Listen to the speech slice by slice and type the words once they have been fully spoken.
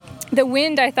The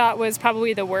wind I thought was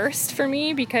probably the worst for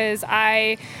me because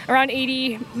around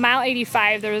mile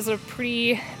 85, there was a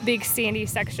pretty big sandy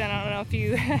section. I don't know if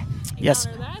you Yes,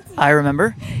 that. I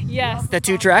remember. Yes. The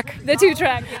 2-track? The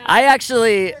 2-track. Yeah. I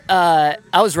actually, I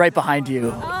was right behind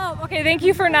you. Oh, okay. Thank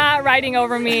you for not riding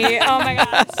over me. Oh my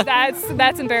gosh,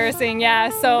 that's embarrassing. Yeah.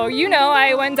 So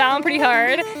I went down pretty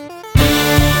hard.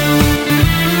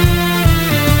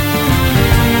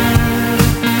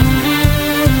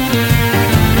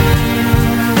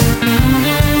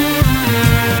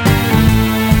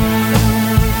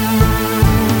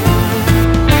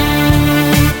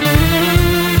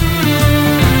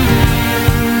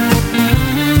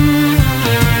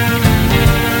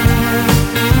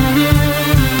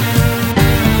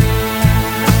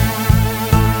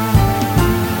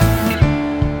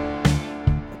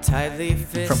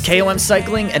 From KOM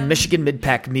Cycling and Michigan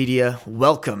Midpack Media,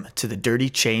 welcome to the Dirty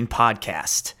Chain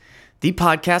Podcast, the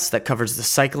podcast that covers the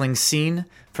cycling scene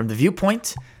from the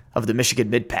viewpoint of the Michigan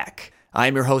Midpack.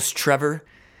 I'm your host, Trevor,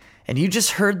 and you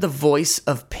just heard the voice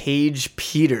of Paige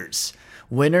Peters,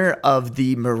 winner of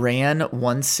the Moran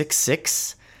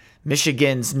 166,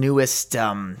 Michigan's newest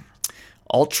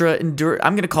ultra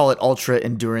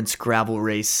endurance gravel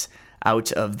race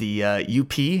out of the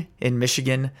UP in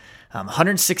Michigan.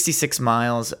 166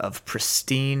 miles of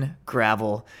pristine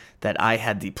gravel that I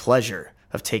had the pleasure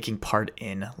of taking part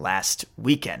in last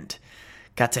weekend.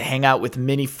 Got to hang out with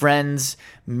many friends,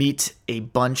 meet a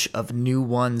bunch of new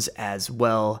ones as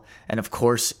well, and of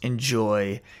course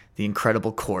enjoy the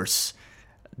incredible course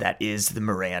that is the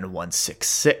Moran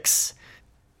 166.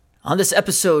 On this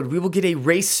episode, we will get a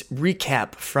race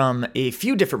recap from a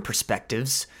few different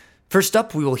perspectives. First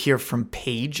up, we will hear from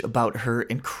Paige about her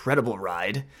incredible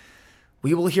ride.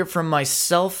 We will hear from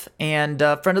myself and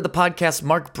a friend of the podcast,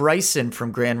 Mark Bryson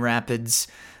from Grand Rapids,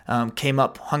 came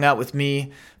up, hung out with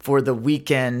me for the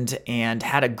weekend, and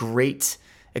had a great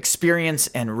experience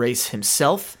and race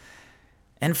himself.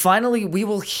 And finally, we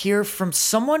will hear from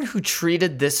someone who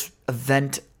treated this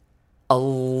event a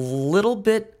little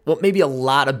bit, well, maybe a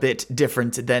lot a bit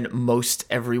different than most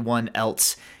everyone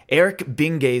else. Eric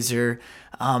Bingazer,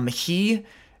 he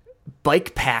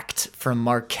bike packed from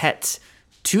Marquette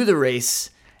to the race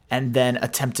and then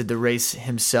attempted the race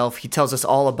himself. He tells us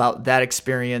all about that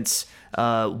experience,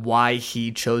 why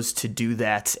he chose to do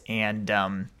that, and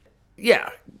I'll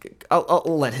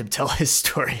let him tell his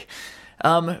story.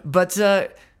 But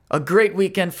a great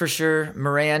weekend for sure.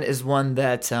 Moran is one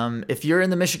that if you're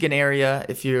in the Michigan area,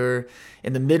 if you're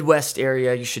in the Midwest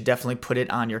area, you should definitely put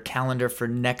it on your calendar for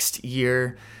next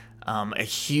year. A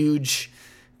huge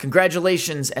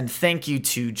congratulations and thank you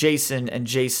to Jason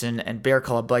and Bear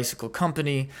Claw Bicycle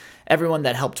Company, everyone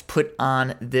that helped put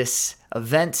on this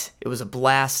event. It was a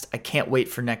blast. I can't wait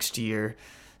for next year.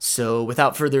 So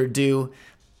without further ado,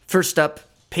 first up,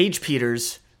 Paige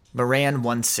Peters, Moran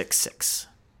 166.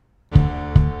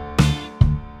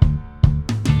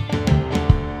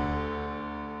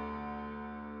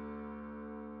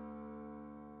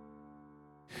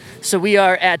 So we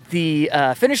are at the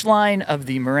finish line of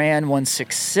the Moran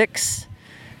 166.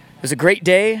 It was a great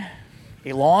day,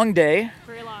 a long day.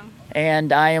 Very long.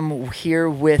 And I am here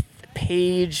with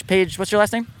Paige. Paige, what's your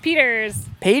last name? Peters.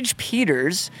 Paige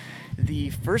Peters, the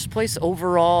first place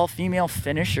overall female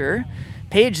finisher.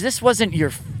 Paige, this wasn't your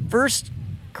first,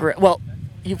 well,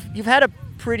 you've had a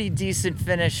pretty decent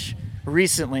finish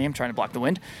recently. I'm trying to block the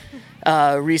wind.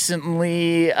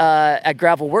 Recently at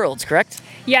Gravel Worlds, correct?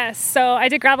 Yes, so I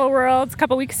did Gravel Worlds a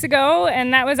couple weeks ago,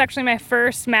 and that was actually my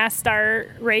first Mass Start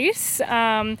race.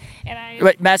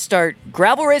 Wait, Mass Start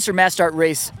Gravel race or Mass Start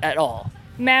race at all?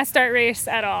 Mass Start race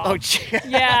at all. Oh, gee.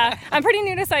 Yeah, I'm pretty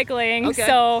new to cycling, okay.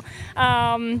 So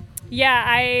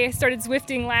I started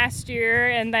Zwifting last year,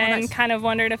 and then kind of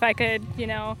wondered if I could,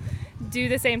 do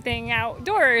the same thing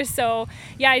outdoors. So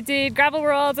I did Gravel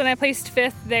Worlds and I placed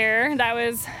 5th there. That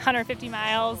was 150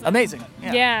 miles. Amazing.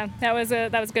 Yeah, that was a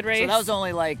good race. So that was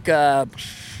only like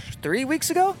 3 weeks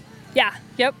ago? Yeah.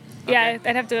 Yep. Okay. Yeah,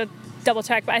 I'd have to double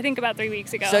check, but I think about 3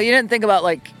 weeks ago. So you didn't think about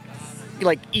like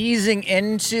easing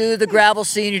into the gravel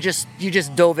scene, you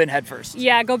just dove in head first.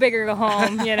 Yeah, go big or go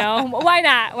home, Why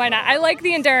not? I like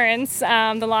the endurance,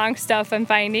 the long stuff I'm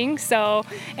finding. So,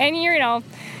 and you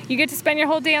get to spend your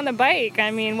whole day on the bike.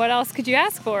 I mean, what else could you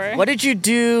ask for? What did you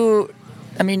do?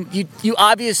 I mean, you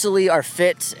obviously are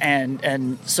fit,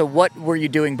 and so what were you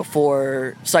doing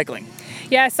before cycling?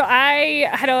 Yeah, so I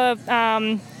had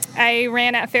I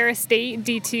ran at Ferris State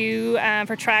D2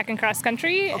 for track and cross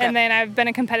country, and then I've been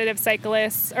a competitive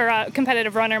cyclist or a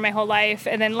competitive runner my whole life.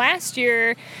 And then last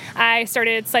year I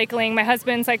started cycling. My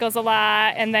husband cycles a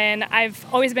lot, and then I've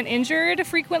always been injured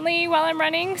frequently while I'm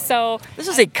running. So this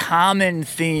is a common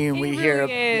theme we hear. It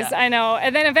really is, I know.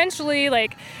 And then eventually,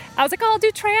 like, I was like, oh, I'll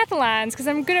do triathlons because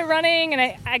I'm good at running,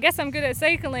 and I guess I'm good at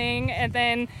cycling. And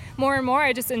then more and more,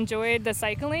 I just enjoyed the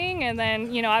cycling, and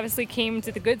then, obviously came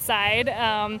to the good side.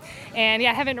 And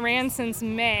yeah, I haven't ran since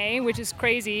May, which is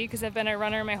crazy because I've been a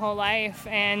runner my whole life,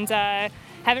 and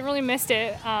haven't really missed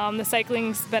it. The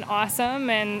cycling's been awesome,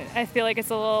 and I feel like it's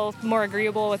a little more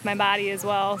agreeable with my body as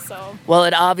well. So. Well,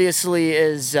 it obviously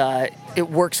is. It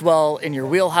works well in your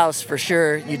wheelhouse for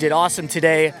sure. You did awesome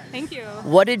today. Thank you.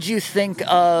 What did you think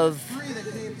of? Three that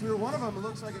came through. One of them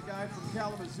looks like a guy from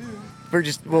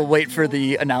Kalamazoo. We'll wait for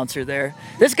the announcer there.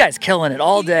 This guy's killing it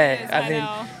all day. I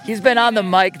know. He's been on the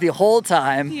mic the whole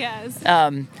time. Yes.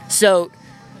 So,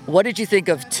 what did you think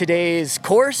of today's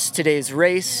course, today's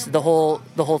race, the whole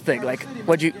thing? Like,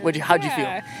 how'd you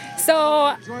feel?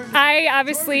 So I,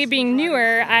 obviously being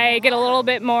newer, I get a little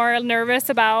bit more nervous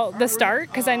about the start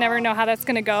because I never know how that's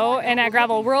going to go. And at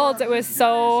Gravel Worlds, it was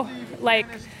so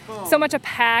much a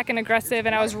pack and aggressive,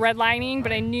 and I was redlining,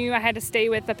 but I knew I had to stay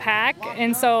with the pack.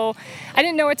 And so I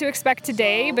didn't know what to expect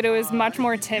today, but it was much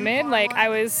more timid. Like, I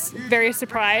was very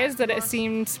surprised that it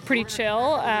seemed pretty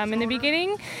chill in the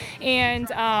beginning. And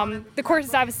the course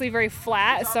is obviously very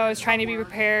flat, so I was trying to be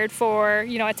prepared for,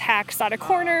 attacks out of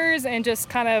corners and just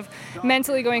kind of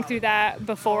mentally going through that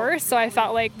before. So I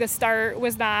felt like the start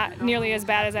was not nearly as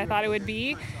bad as I thought it would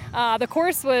be. The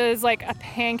course was like a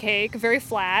pancake, very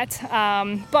flat,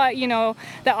 but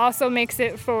that also makes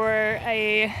it for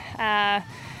a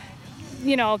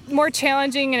more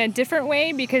challenging in a different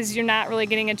way because you're not really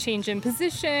getting a change in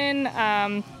position.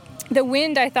 The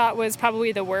wind I thought was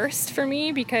probably the worst for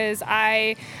me because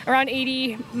around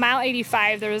mile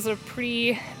 85, there was a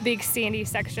pretty big sandy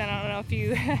section. I don't know if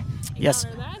you Yes,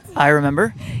 I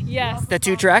remember. Yes. The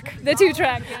two-track? The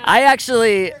two-track, yeah. I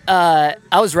actually, I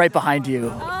was right behind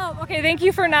you. Oh, okay. Thank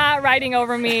you for not riding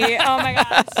over me. Oh my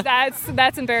gosh,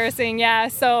 that's embarrassing. Yeah.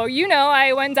 So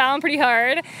I went down pretty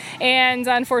hard, and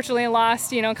unfortunately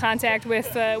lost contact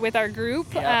with our group,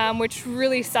 which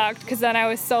really sucked because then I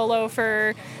was solo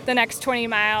for the next 20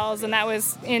 miles, and that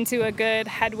was into a good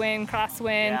headwind,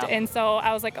 crosswind, and so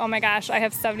I was like, oh my gosh, I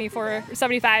have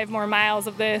 75 more miles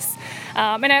of this,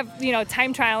 and I have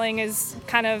time trialing is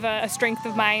kind of a strength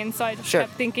of mine, so I just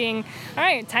kept thinking, all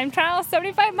right, time trial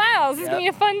 75 miles, this is gonna be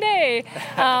a fun day.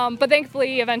 But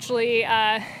thankfully eventually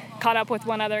caught up with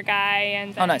one other guy,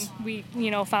 and then we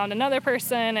found another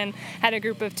person and had a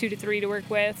group of 2 to 3 to work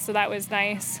with, so that was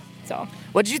nice. So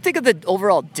what did you think of the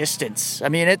overall distance? I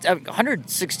mean,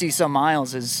 160 some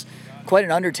miles is quite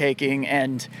an undertaking,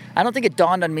 and I don't think it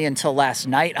dawned on me until last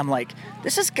night. I'm like,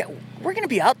 we're going to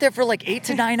be out there for like 8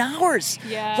 to 9 hours.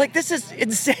 Yeah. Like, this is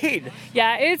insane.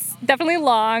 Yeah, it's definitely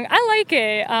long. I like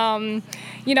it.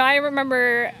 I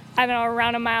remember,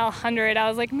 around a mile 100, I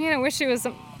was like, man, I wish it was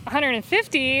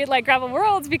 150 like Gravel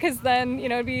Worlds, because then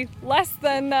it'd be less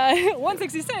than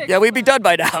 166. Yeah, we'd be done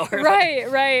by now.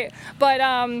 Right. But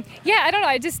I don't know.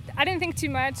 I didn't think too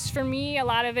much. For me, a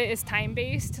lot of it is time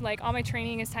based. Like, all my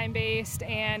training is time based,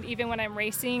 and even when I'm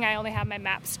racing, I only have my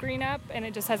map screen up and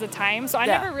it just has a time. So I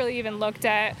never really even looked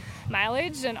at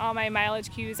mileage, and all my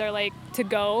mileage cues are like to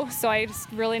go, so I just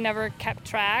really never kept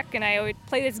track, and I would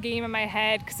play this game in my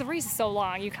head because the race is so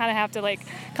long. You kind of have to like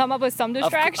come up with some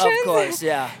distractions. Of course,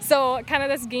 yeah. So kind of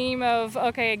this game of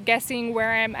guessing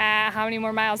where I'm at, how many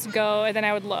more miles to go, and then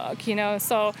I would look,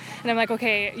 so, and I'm like,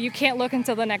 okay, you can't look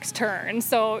until the next turn,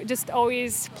 so just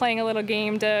always playing a little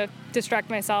game to distract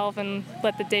myself and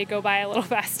let the day go by a little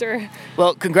faster.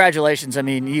 Well, congratulations. I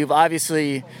mean,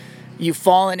 you've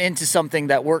fallen into something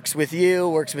that works with you,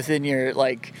 works within your,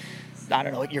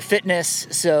 your fitness.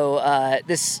 So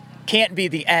this can't be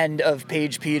the end of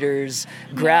Paige Peters'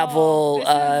 gravel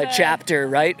chapter,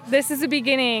 right? This is a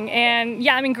beginning.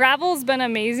 And gravel's been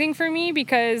amazing for me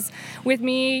because with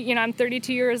me, I'm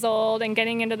 32 years old and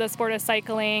getting into the sport of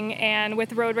cycling, and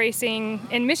with road racing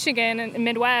in Michigan and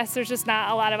Midwest, there's just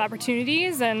not a lot of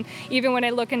opportunities. And even when I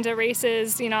look into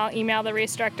races, I'll email the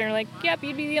race director and yep,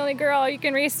 you'd be the only girl. You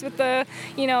can race with the,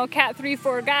 Cat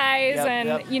 3-4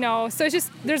 guys. So it's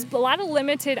just, there's a lot of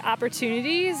limited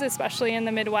opportunities, especially in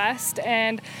the Midwest.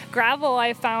 And gravel,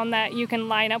 I found that you can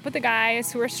line up with the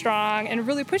guys who are strong and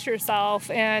really push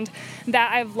yourself, and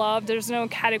that I've loved. There's no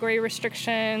category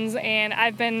restrictions, and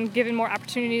I've been given more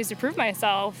opportunities to prove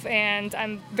myself, and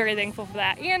I'm very thankful for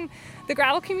that. And the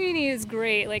gravel community is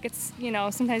great. Like it's,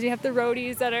 sometimes you have the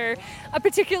roadies that are a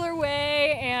particular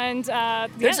way, and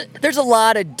there's a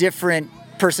lot of different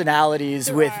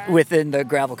personalities within the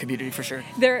gravel community for sure.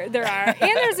 There are. And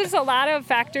there's just a lot of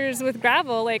factors with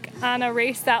gravel. Like on a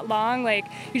race that long, like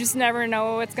you just never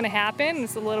know what's going to happen.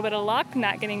 It's a little bit of luck,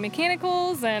 not getting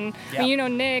mechanicals. And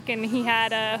Nick, and he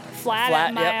had a flat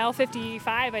at mile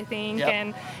 55, I think,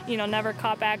 and never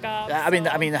caught back up.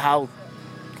 I mean, how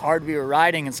hard we were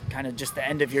riding is kind of just the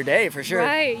end of your day for sure.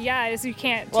 Right, yeah, as you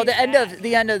can't. Well, the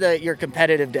end of your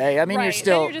competitive day. I mean, right. you're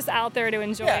still. Then you're just out there to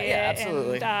enjoy it. Yeah,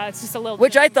 absolutely. And, it's just a little.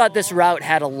 Which I thought this route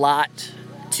had a lot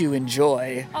to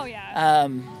enjoy. Oh yeah.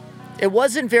 It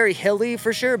wasn't very hilly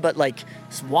for sure, but like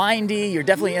it's windy. You're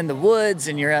definitely in the woods,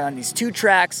 and you're on these 2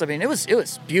 tracks. I mean, it was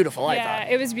beautiful. I thought. Yeah,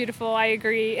 it was beautiful. I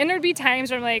agree. And there'd be times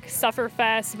where I'm like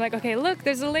Sufferfest. I'm like, okay, look,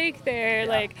 there's a lake there. Yeah.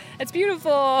 Like, it's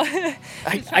beautiful. I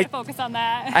try to focus on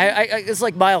that. It's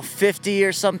like mile 50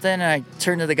 or something, and I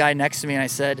turned to the guy next to me and I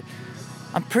said,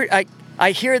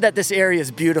 I hear that this area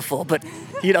is beautiful, but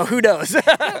who knows?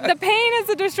 The pain is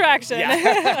a distraction.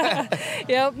 Yeah.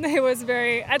 Yep, it was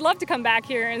I'd love to come back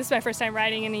here, and this is my first time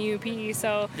riding in the UP,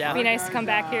 so it'd be nice to come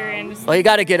back here and just. Well, you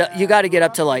got to get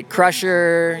up to like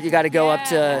Crusher. You got to go up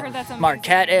to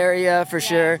Marquette area for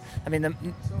sure. I mean,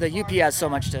 the UP has so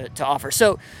much to offer.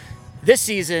 So. This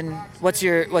season, what's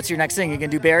your next thing? You gonna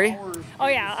do Barrie? Oh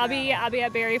yeah, I'll be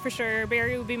at Barrie for sure.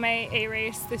 Barrie will be my A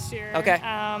race this year. Okay.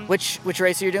 Which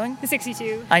race are you doing? The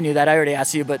 62. I knew that. I already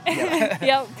asked you, but.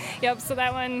 Yeah. Yep. So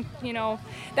that one,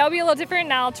 that'll be a little different.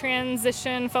 Now I'll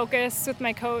transition focus with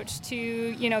my coach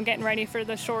to getting ready for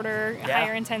the shorter,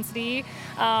 higher intensity.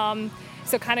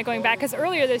 So kind of going back, because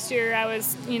earlier this year I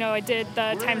was, I did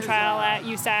the time trial at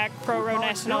USAC Pro Road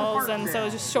Nationals, and so it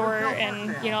was just short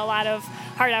and, a lot of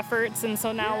hard efforts, and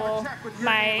so now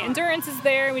my endurance is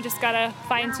there, and we just got to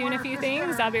fine tune a few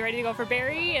things. I'll be ready to go for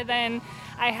Barrie, and then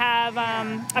I have,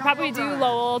 I probably do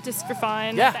Lowell just for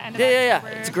fun at the end of October.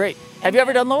 It's great. Have you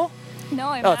ever done Lowell? No,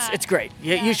 I'm not. It's great.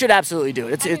 You should absolutely do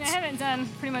it. I haven't done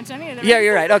pretty much any of them. Yeah,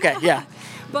 you're right. Okay, yeah.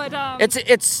 But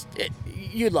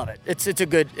you'd love it. It's a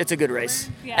good race,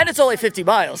 yeah. And it's only 50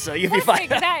 miles, so you'll be fine.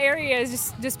 That area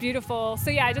is just beautiful. So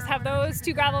yeah, I just have those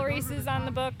 2 gravel races on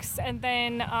the books, and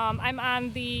then I'm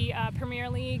on the Premier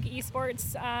League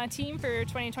esports team for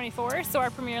 2024. So our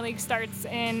Premier League starts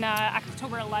in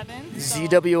October 11th. So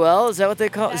ZWL, is that what they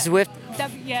call it? Zwift?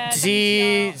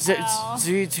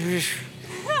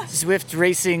 Zwift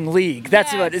Racing League.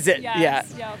 That's what is it?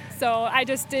 Yes, yeah. So I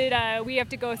just did. We have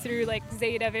to go through like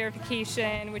Zeta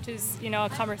verification, which is a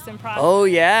cumbersome process. Oh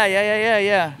yeah.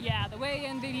 Yeah, the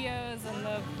weigh-in videos and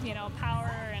the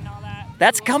power and all that.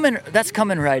 That's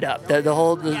coming right up. The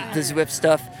whole the Zwift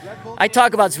stuff. I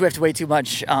talk about Zwift way too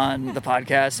much on the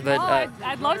podcast, but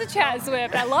I'd love to chat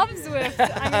Zwift. I love Zwift.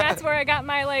 I mean, that's where I got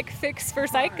my fix for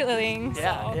cycling. So.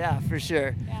 Yeah, for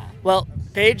sure. Yeah. Well,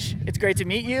 Paige, it's great to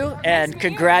meet you, and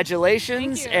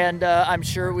congratulations. Thank you. And I'm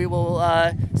sure we will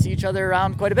see each other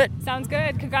around quite a bit. Sounds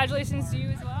good. Congratulations to you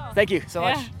as well. Thank you so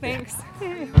much. Thanks.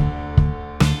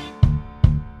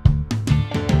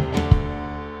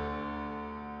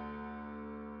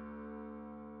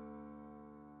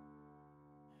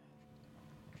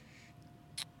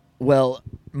 Well,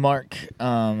 Mark,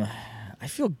 I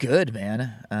feel good,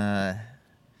 man.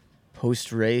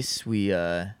 Post-race, we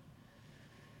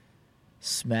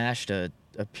smashed a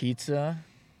pizza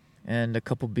and a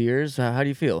couple beers. How do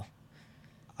you feel?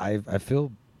 I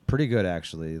feel pretty good,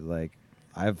 actually. Like,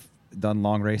 I've done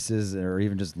long races or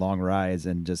even just long rides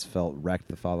and just felt wrecked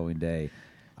the following day.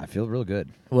 I feel real good.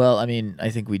 Well, I mean,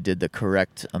 I think we did the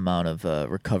correct amount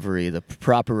of recovery, the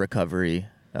proper recovery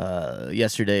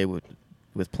yesterday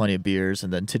with plenty of beers,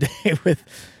 and then today with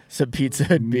some pizza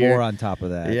and beer. More on top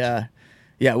of that.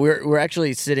 Yeah. We're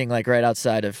actually sitting like right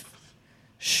outside of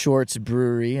Shorts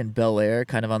Brewery in Bel Air,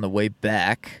 kind of on the way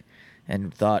back,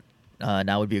 and thought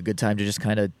now would be a good time to just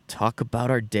kind of talk about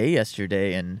our day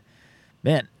yesterday. And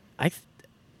man,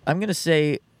 I'm gonna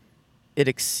say it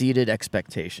exceeded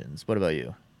expectations. What about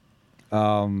you?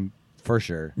 For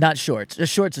sure. Not Shorts. The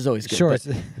Shorts is always good. Shorts,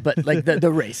 but like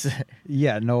the race.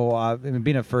 Yeah, no. I mean,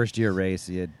 being a first-year race,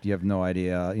 you have no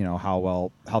idea,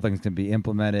 how things can be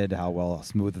implemented, how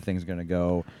smooth the thing's going to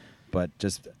go. But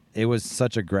just it was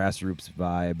such a grassroots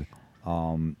vibe,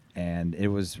 and it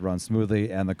was run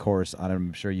smoothly. And the course,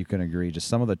 I'm sure you can agree, just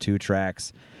some of the 2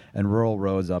 tracks and rural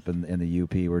roads up in the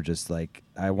UP were just like,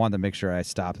 I wanted to make sure I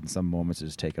stopped in some moments to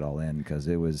just take it all in, because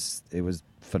it was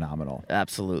phenomenal.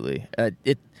 Absolutely. I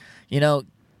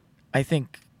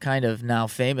think kind of now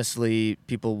famously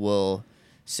people will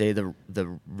say the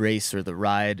race or the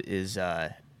ride is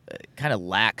kind of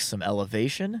lacks some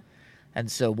elevation. And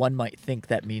so one might think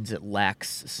that means it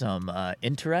lacks some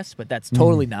interest, but that's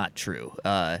totally not true.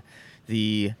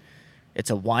 It's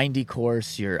a windy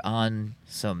course. You're on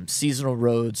some seasonal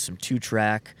roads, some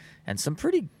 2-track, and some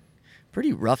pretty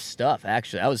rough stuff,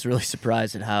 actually. I was really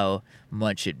surprised at how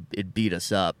much it beat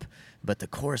us up, but the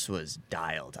course was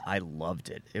dialed. I loved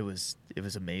it. It was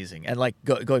amazing. And like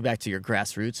going back to your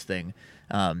grassroots thing,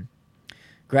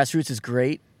 grassroots is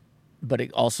great, but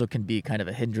it also can be kind of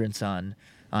a hindrance on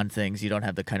things. You don't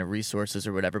have the kind of resources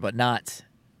or whatever, but not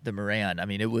the Moran. I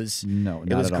mean, it was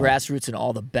grassroots in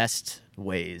all the best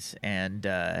ways, and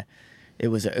there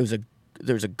was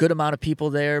a good amount of people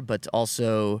there, but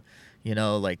also,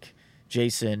 like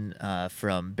Jason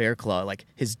from Bear Claw, like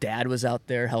his dad was out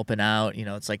there helping out.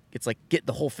 It's like get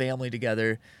the whole family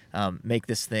together, make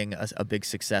this thing a big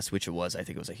success, which it was. I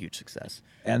think it was a huge success.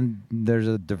 And there's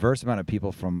a diverse amount of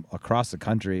people from across the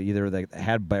country, either they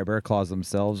had Bear Claws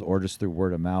themselves or just through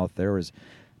word of mouth. There was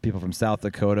people from South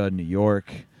Dakota, New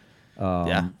York.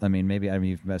 I mean,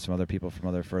 you've met some other people from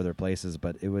other further places,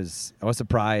 but I was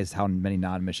surprised how many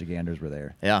non-Michiganders were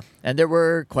there. Yeah, and there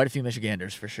were quite a few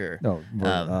Michiganders for sure. No,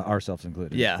 ourselves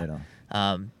included. Yeah.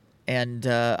 And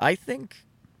I think,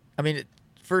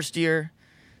 first year,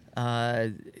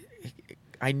 I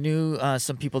knew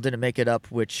some people didn't make it up,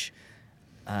 which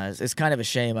is kind of a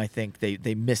shame. I think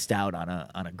they missed out on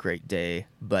a great day,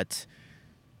 but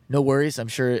no worries. I'm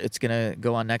sure it's gonna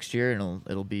go on next year, and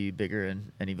it'll be bigger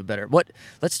and even better.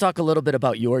 Let's talk a little bit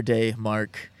about your day,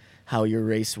 Mark. How your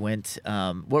race went.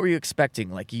 What were you expecting?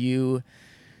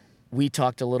 We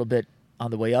talked a little bit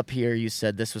on the way up here. You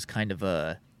said this was kind of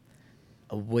a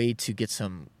way to get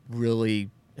some really,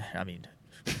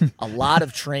 a lot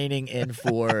of training in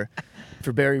for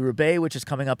Barry-Roubaix, which is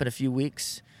coming up in a few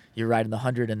weeks. You're riding the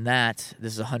 100 in that.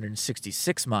 This is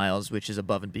 166 miles, which is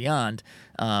above and beyond.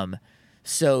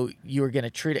 So you were going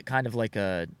to treat it kind of like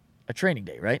a training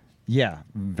day, right? Yeah,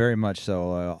 very much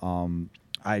so.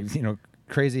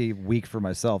 Crazy week for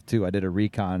myself too. I did a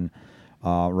recon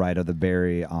ride of the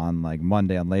Barry on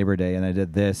Monday on Labor Day, and I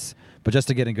did this, but just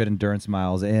to get a good endurance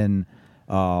miles in.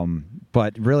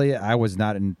 But really, I was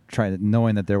not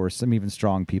knowing that there were some even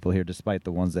strong people here, despite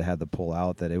the ones that had to pull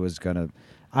out. That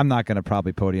I'm not gonna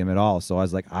probably podium at all. So I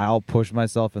was like, I'll push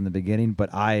myself in the beginning,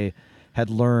 but I had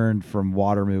learned from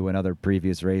Watermoo and other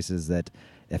previous races that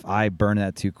if I burn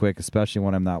that too quick, especially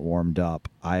when I'm not warmed up,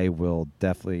 I will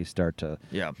definitely start to.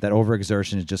 Yeah. That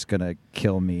overexertion is just gonna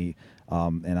kill me,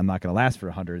 and I'm not gonna last for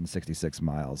 166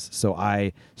 miles. So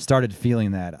I started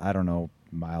feeling that. I don't know,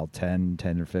 mile 10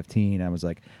 or 15. I was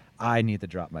like, I need to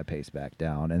drop my pace back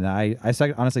down, and I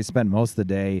honestly spent most of the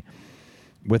day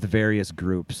with various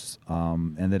groups.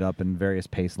 Ended up in various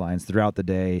pace lines throughout the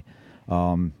day.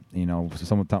 Some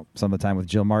of the time with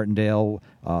Jill Martindale,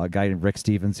 a guy named Rick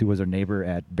Stevens, who was our neighbor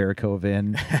at Bear Cove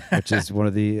Inn, which is one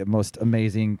of the most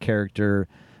amazing character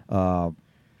built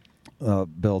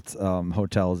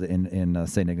hotels in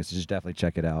St. Ignace. Just definitely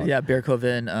check it out. Yeah, Bear Cove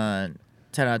Inn,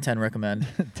 10 out of 10 recommend.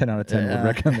 10 out of 10 would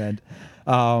recommend.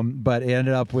 But it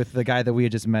ended up with the guy that we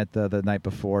had just met the night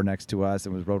before next to us,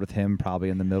 and rode with him probably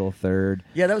in the middle third.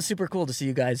 Yeah, that was super cool to see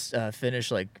you guys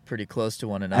finish pretty close to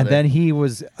one another. And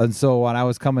then so when I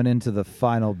was coming into the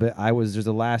final bit, there's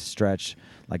a last stretch,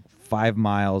 5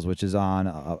 miles, which is on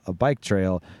a bike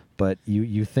trail, but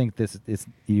you think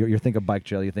you think a bike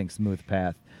trail, you think smooth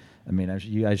path.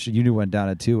 You went down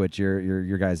it too at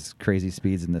your guys' crazy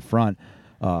speeds in the front.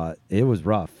 It was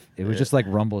rough. It was just like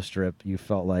rumble strip. You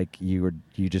felt like you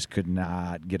just could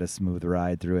not get a smooth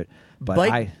ride through it.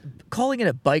 But calling it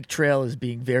a bike trail is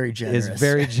being very generous. Is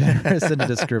very generous in the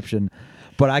description.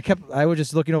 But I was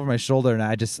just looking over my shoulder, and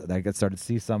I started to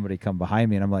see somebody come behind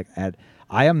me, and I'm like,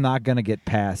 I am not going to get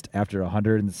past after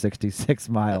 166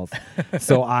 miles.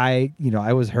 So I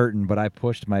was hurting, but I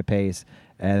pushed my pace,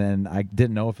 and I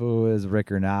didn't know if it was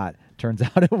Rick or not. Turns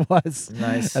out it was.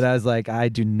 Nice. And I was like, I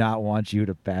do not want you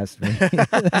to pass me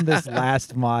in this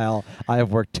last mile. I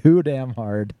have worked too damn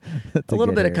hard. A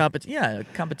little bit of competition. Yeah,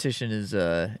 competition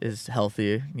is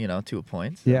healthy, to a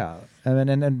point. So. Yeah,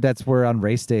 and that's where on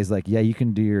race days, you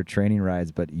can do your training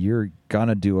rides, but you're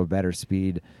gonna do a better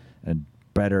speed and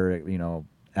better,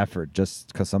 effort,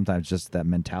 just because sometimes just that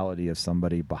mentality of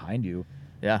somebody behind you.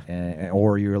 Yeah.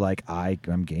 Or you're like,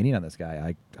 I'm gaining on this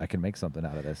guy. I can make something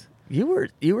out of this. You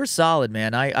were solid,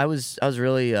 man. I was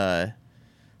really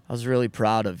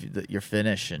proud of your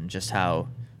finish and just how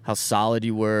solid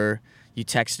you were. You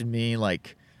texted me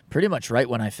pretty much right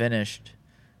when I finished,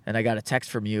 and I got a text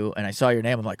from you, and I saw your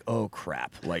name. I'm like, oh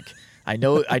crap! I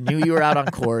knew you were out on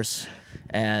course,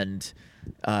 and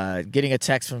getting a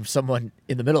text from someone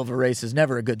in the middle of a race is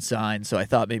never a good sign. So I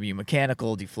thought maybe you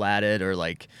mechanical, deflatted, or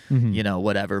like,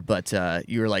 whatever. But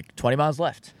you were like 20 miles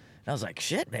left. And I was like,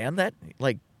 shit, man, that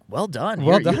like, well done.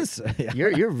 Well done.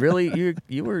 You're really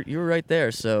you were right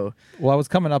there. So well, I was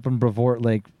coming up on Brevoort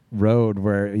Lake Road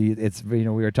where it's we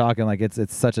were talking like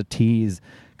it's such a tease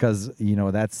because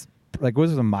that's like it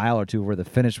was a mile or two where the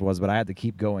finish was, but I had to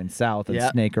keep going south and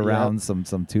snake around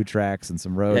some two tracks and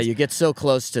some roads. Yeah, you get so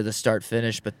close to the start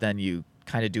finish, but then you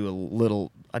kind of do a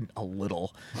little.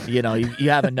 You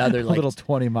have another like little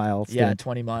 20-mile stint. Yeah,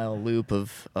 20-mile loop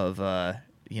of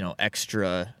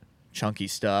extra chunky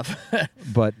stuff.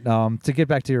 But to get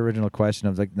back to your original question, I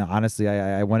was like, no, honestly,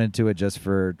 I went into it just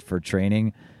for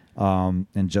training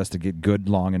and just to get good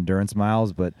long endurance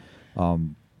miles, but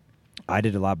I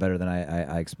did a lot better than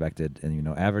I expected, and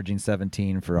averaging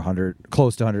 17 for 100,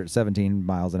 close to 117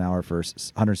 miles an hour for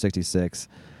 166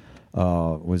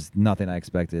 was nothing I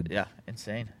expected. Yeah,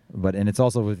 insane. And it's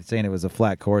also with saying it was a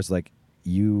flat course, like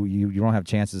you don't have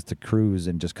chances to cruise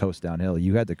and just coast downhill.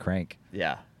 You had to crank.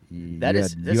 Yeah. You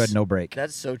had no break.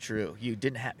 That's so true. You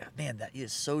didn't have, man, that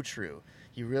is so true.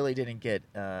 You really didn't get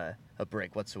a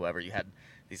break whatsoever. You had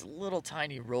these little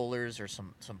tiny rollers or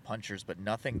some punchers, but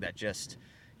nothing that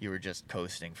you were just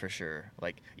coasting for sure.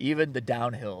 Like even the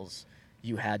downhills,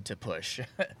 you had to push.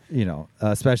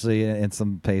 Especially in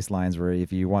some pace lines where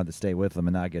if you wanted to stay with them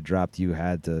and not get dropped, you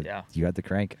had to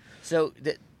crank. So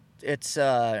it's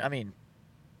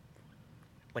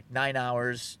like 9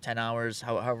 hours, 10 hours,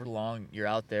 however long you're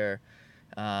out there.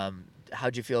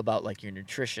 How'd you feel about like your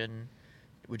nutrition?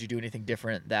 Would you do anything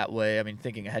different that way? I mean,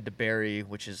 thinking ahead to Barrie,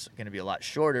 which is going to be a lot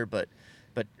shorter, but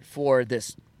for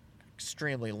this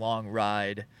extremely long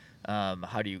ride,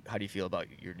 how do you feel about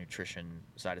your nutrition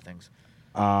side of things?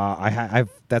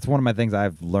 That's one of my things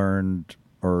I've learned,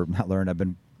 or not learned. I've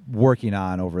been working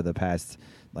on over the past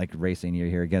like racing year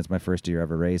here. Again, it's my first year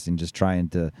ever racing, just trying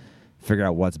to figure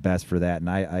out what's best for that.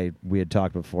 And we had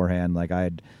talked beforehand, like I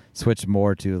had switched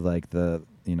more to like the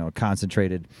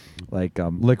concentrated like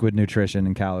liquid nutrition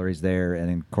and calories there, and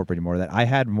incorporating more of that. I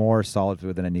had more solid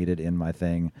food than I needed in my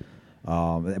thing,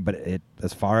 but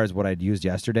as far as what I'd used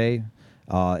yesterday,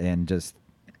 and just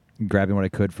grabbing what I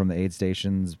could from the aid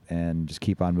stations and just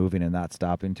keep on moving and not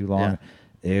stopping too long,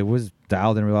 it was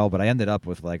dialed in real well. But I ended up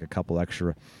with like I had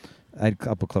a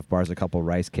couple Cliff Bars, a couple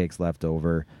rice cakes left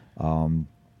over.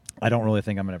 I don't really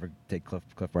think I'm gonna ever take Cliff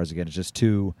Bars again. It's just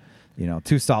too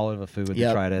solid of a food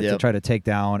to try to take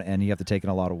down, and you have to take in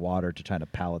a lot of water to try to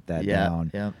palate that down.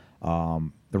 Yeah.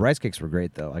 The rice cakes were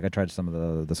great though. Like I tried some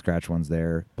of the scratch ones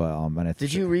there, but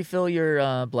did you refill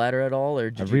your bladder at all,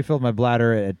 or I refilled my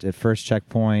bladder at first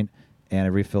checkpoint, and I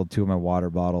refilled 2 of my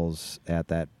water bottles at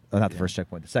that. Not the first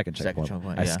checkpoint, the second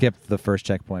checkpoint. I skipped the first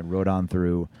checkpoint, rode on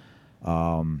through.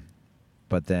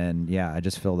 But then, I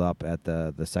just filled up at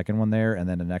the second one there, and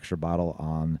then an extra bottle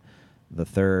on the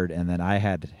third, and then I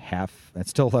had half. It's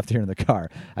still left here in the car.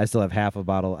 I still have half a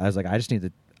bottle. I was like, I just need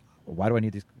to. Why do I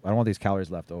need these? I don't want these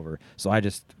calories left over. So I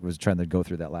just was trying to go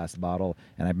through that last bottle,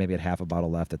 and I maybe had half a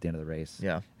bottle left at the end of the race.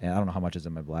 Yeah. And I don't know how much is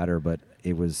in my bladder, but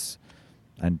it was,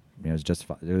 and it was just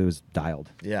it was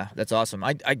dialed. Yeah, that's awesome.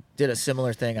 I did a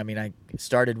similar thing. I mean, I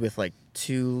started with like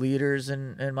 2 liters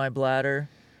in my bladder,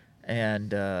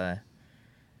 and I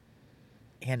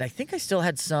think I still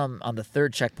had some on the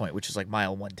third checkpoint, which is like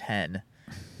mile 110.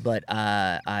 But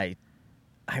I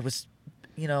was,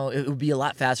 it would be a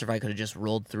lot faster if I could have just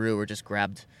rolled through or just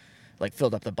grabbed, like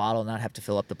filled up the bottle and not have to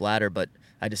fill up the bladder. But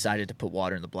I decided to put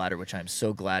water in the bladder, which I'm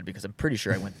so glad, because I'm pretty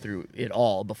sure I went through it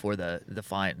all before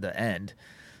the end.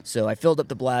 So I filled up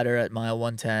the bladder at mile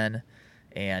 110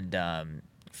 and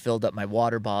filled up my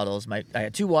water bottles. I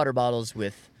had 2 water bottles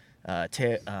with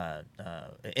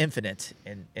Infinite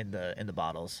in the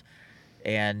bottles,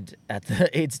 and at the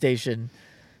aid station,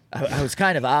 I was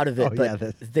kind of out of it,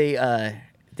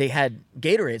 they had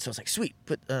Gatorade, so I was like, sweet,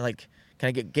 put can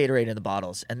I get Gatorade in the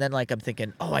bottles? And then I'm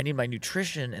thinking, I need my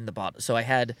nutrition in the bottle, so I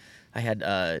had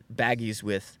baggies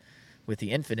with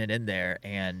the Infinite in there,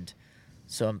 and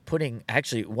so I'm putting,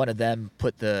 actually one of them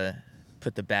put the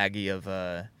baggie of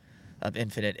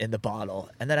Infinite in the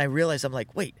bottle, and then I realized, I'm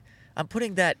like, wait, I'm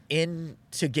putting that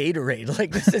into Gatorade.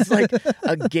 Like, this is like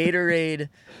a Gatorade,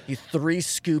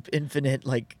 3-scoop Infinite,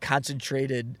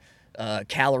 concentrated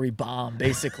calorie bomb,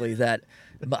 basically, that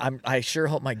I sure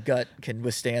hope my gut can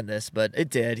withstand this, but it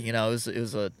did. It was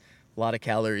a lot of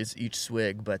calories each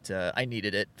swig, but I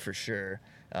needed it for sure.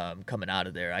 Coming out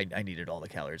of there, I needed all the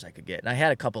calories I could get. And I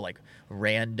had a couple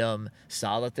random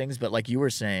solid things, but like you were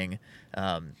saying,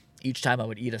 each time I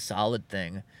would eat a solid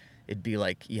thing, it'd be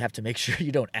like you have to make sure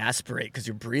you don't aspirate because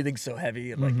you're breathing so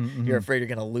heavy and like you're afraid you're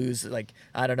gonna lose. Like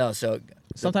I don't know. So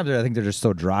sometimes I think they're just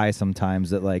so dry sometimes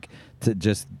that like to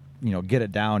just get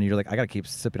it down. You're like I gotta keep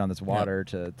sipping on this water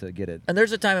to get it. And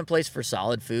there's a time and place for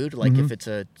solid food. Like if it's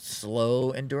a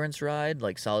slow endurance ride,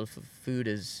 like solid food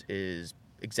is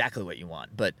exactly what you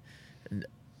want. But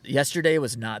yesterday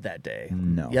was not that day.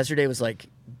 No. Yesterday was like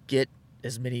get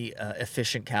as many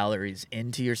efficient calories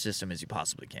into your system as you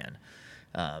possibly can.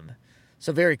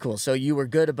 So very cool. So you were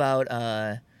good about.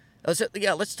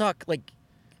 Let's talk like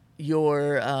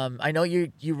your. I know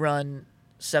you run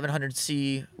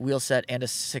 700C wheel set and a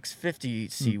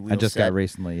 650C wheel set. I just got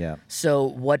recently, yeah. So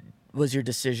what was your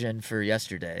decision for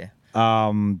yesterday?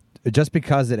 Just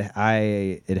because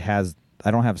I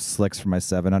don't have slicks for my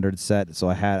 700 set, so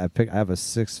I have a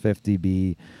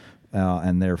 650B.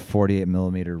 And they're 48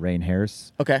 millimeter rain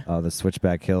hairs. Okay. The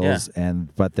switchback hills,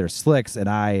 but they're slicks, and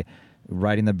I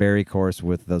riding the Barry course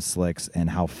with those slicks, and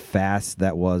how fast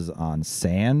that was on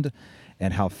sand,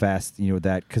 and how fast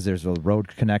that because there's a road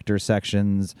connector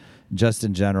sections. Just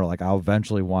in general, like I'll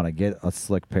eventually want to get a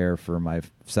slick pair for my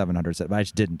 700 set, but I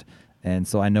just didn't. And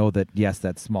so I know that yes,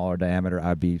 that smaller diameter,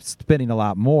 I'd be spinning a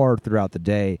lot more throughout the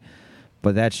day,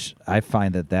 but I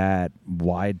find that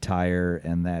wide tire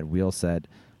and that wheel set.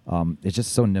 It's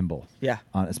just so nimble. Yeah.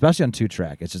 Especially on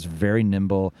 2-track. It's just very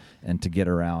nimble and to get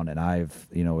around. And I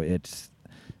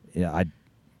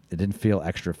didn't feel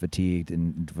extra fatigued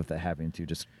with having to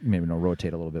just maybe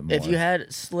rotate a little bit more. If you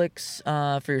had slicks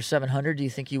for your 700, do you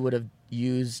think you would have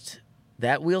used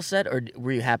that wheel set, or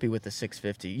were you happy with the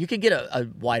 650? You can get a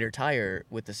wider tire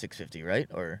with the 650, right?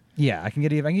 Or yeah, I can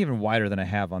get even wider than I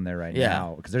have on there right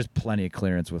now because there's plenty of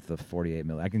clearance with the 48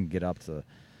 mil. I can get up to,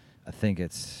 I think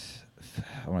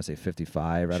I want to say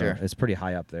 55. Sure. It's pretty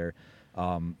high up there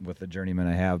with the Journeyman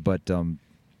I have. But I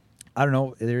don't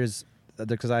know. There's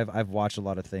because I've watched a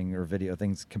lot of video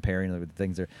things comparing with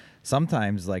things there.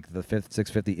 Sometimes like the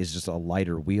 650 is just a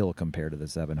lighter wheel compared to the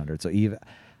 700. So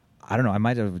I don't know. I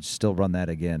might have still run that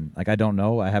again. Like I don't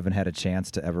know. I haven't had a chance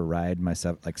to ever ride my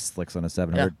slicks on a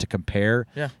 700 to compare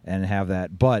and have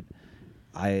that. But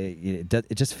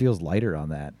it just feels lighter on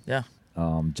that. Yeah.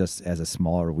 Just as a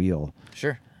smaller wheel.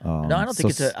 Sure. No, I don't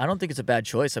think it's a bad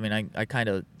choice. I mean, I kind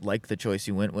of like the choice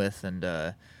you went with, and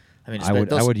I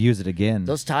would use it again.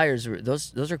 Those tires,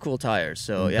 those are cool tires.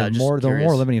 So yeah, the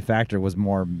more limiting factor was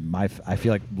more I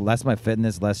feel like less my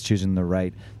fitness, less choosing the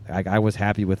right. I was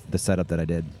happy with the setup that I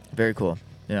did. Very cool.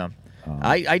 Yeah,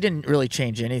 I didn't really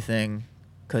change anything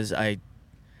because I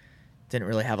didn't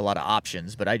really have a lot of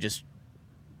options. But I've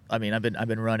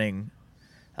been running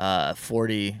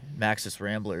 40 Maxxis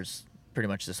Ramblers pretty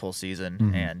much this whole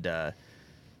season, and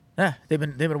they've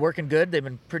been working good. They've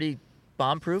been pretty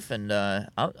bomb-proof, and I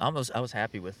was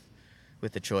happy with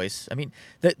the choice. I mean,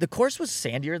 the course was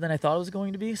sandier than I thought it was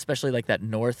going to be, especially like that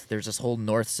north. There's this whole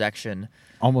north section,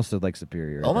 almost at Lake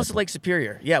Superior. Almost at Lake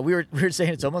Superior. Yeah, we were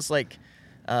saying it's almost like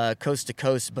coast to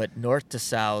coast, but north to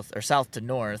south or south to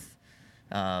north.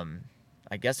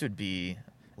 I guess it would be.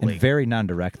 And very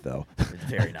non-direct though. It's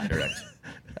very non-direct.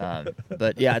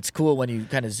 But yeah, it's cool when you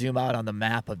kind of zoom out on the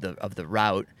map of the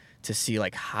route to see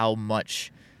like how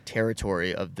much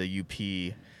territory of the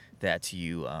UP that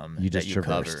you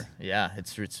cover. Yeah,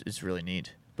 it's really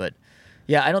neat. But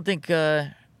yeah, I don't think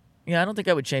I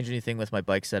would change anything with my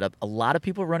bike setup. A lot of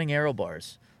people running aero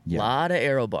bars. A lot of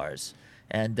aero bars.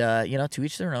 And to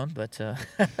each their own, but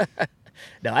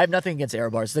no, I have nothing against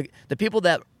aero bars. The people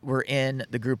that were in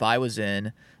the group I was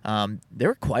in, there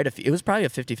were quite a few. It was probably a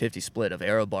 50-50 split of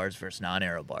aero bars versus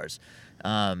non-aero bars.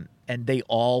 And they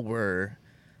all were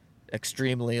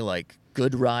extremely like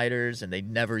good riders, and they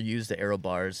never used the aero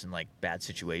bars in like bad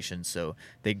situations. So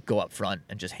they'd go up front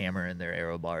and just hammer in their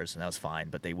aero bars, and that was fine,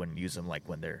 but they wouldn't use them like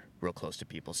when they're real close to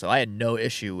people. So I had no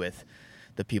issue with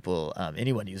the people,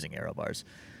 anyone using aero bars.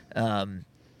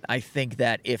 I think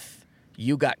that if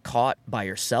you got caught by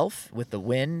yourself with the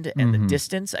wind and the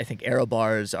distance, I think aero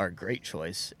bars are a great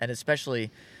choice. And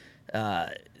especially,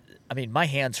 my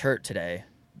hands hurt today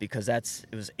because it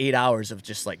was 8 hours of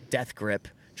just like death grip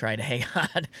trying to hang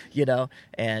on,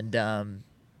 and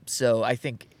so I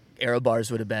think aero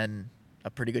bars would have been a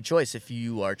pretty good choice if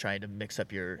you are trying to mix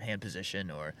up your hand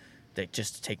position or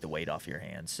just to take the weight off your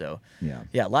hands. So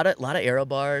yeah, a lot of aero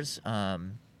bars,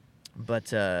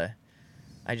 but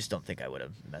I just don't think I would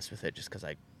have messed with it just because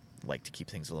I like to keep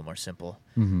things a little more simple.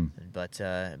 But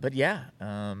yeah,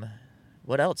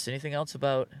 what else? Anything else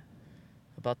about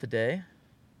the day?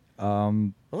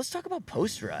 Well, let's talk about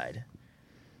post ride.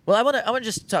 Well, I want to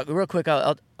just talk real quick.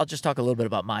 I'll just talk a little bit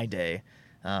about my day.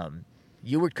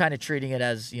 You were kind of treating it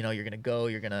as you're gonna go.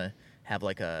 You're gonna have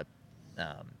like a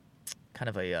kind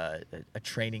of a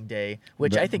training day,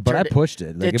 which I think. But I pushed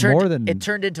it. Like, it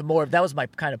turned into more. That was my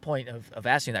kind of point of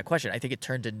asking that question. I think it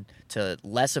turned into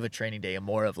less of a training day and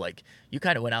more of like you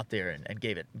kind of went out there and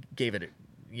gave it,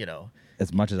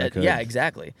 as much as I could. Yeah,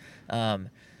 exactly. I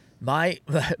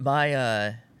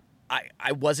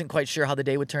wasn't quite sure how the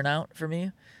day would turn out for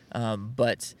me,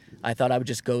 but I thought I would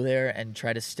just go there and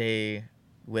try to stay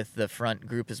with the front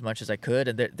group as much as I could.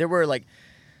 And there were like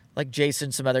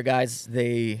Jason, some other guys,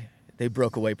 they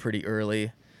broke away pretty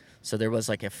early, so there was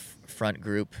like a front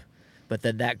group, but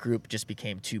then that group just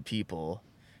became 2 people,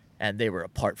 and they were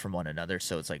apart from one another.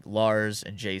 So it's like Lars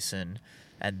and Jason,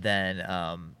 and then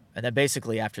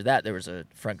basically after that there was a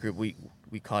front group.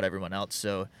 We caught everyone else,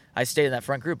 so I stayed in that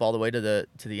front group all the way to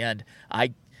the end.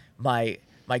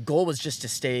 My goal was just to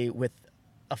stay with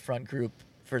a front group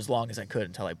for as long as I could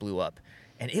until I blew up,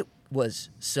 and it was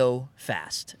so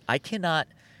fast. I cannot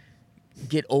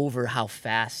get over how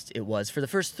fast it was. For the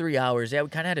first 3 hours, yeah, we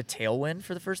kind of had a tailwind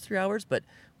for the first 3 hours, but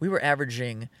we were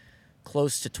averaging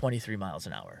close to 23 miles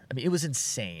an hour. I mean, it was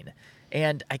insane.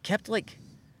 And I kept like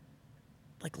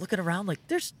looking around like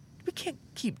we can't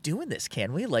keep doing this,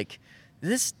 can we? Like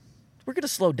this, we're going to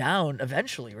slow down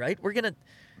eventually, right?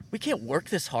 We can't work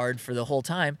this hard for the whole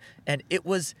time. And it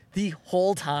was the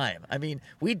whole time. I mean,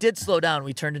 we did slow down.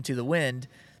 We turned into the wind,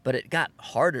 but it got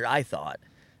harder, I thought.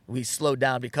 We slowed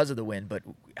down because of the wind, but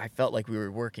I felt like we were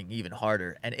working even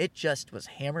harder. And it just was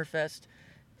hammerfest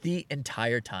the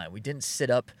entire time. We didn't sit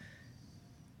up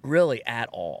really at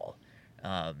all.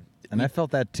 And I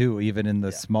felt that too, even in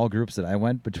the small groups that I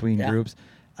went between groups.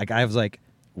 Like I was like,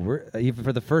 even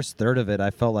for the first third of it, I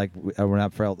felt like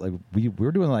we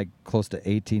were doing like close to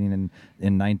 18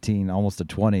 and 19, almost to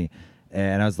 20.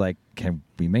 And I was like, can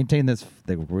we maintain this?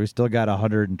 We still got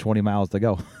 120 miles to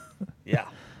go. Yeah.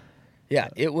 Yeah,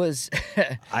 it was.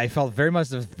 I felt very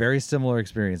much a very similar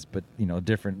experience, but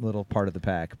different little part of the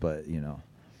pack. But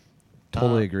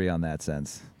totally agree on that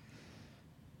sense.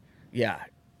 Yeah,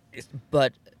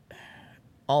 but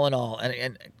all in all,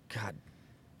 and God,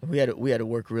 we had to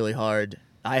work really hard.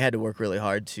 I had to work really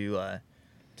hard to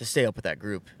stay up with that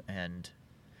group,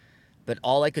 but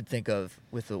all I could think of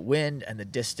with the wind and the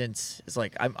distance is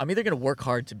like I'm either going to work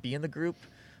hard to be in the group,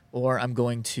 or I'm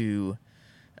going to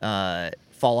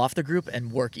fall off the group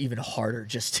and work even harder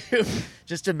just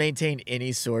to maintain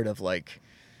any sort of like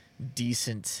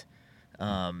decent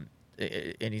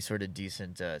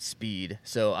speed.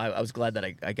 So I was glad that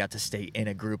I got to stay in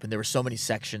a group, and there were so many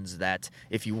sections that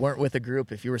if you weren't with a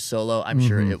group, if you were solo, I'm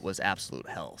sure it was absolute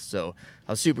hell. So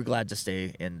I was super glad to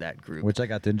stay in that group, which I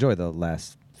got to enjoy the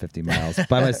last 50 miles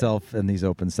by myself in these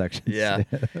open sections. Yeah.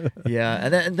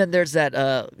 And then there's that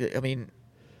I mean,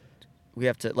 we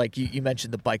have to, like you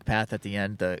mentioned the bike path at the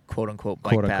end, the quote-unquote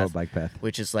bike path,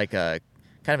 which is like a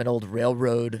kind of an old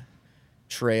railroad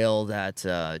trail that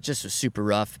just was super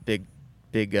rough, big.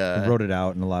 Rode it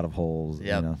out in a lot of holes.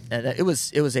 Yeah, and it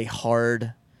was a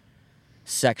hard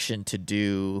section to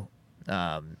do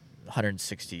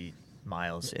 160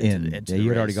 miles into the you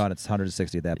had race. already gone. It's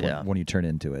 160 at that point when you turn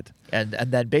into it. And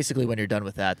then basically when you're done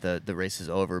with that, the race is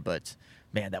over. But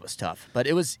man, that was tough. But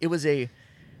it was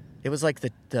like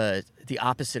the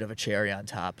opposite of a cherry on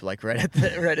top, like right at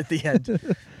the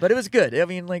end. But it was good. I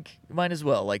mean, like might as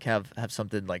well like have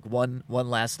something like one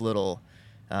last little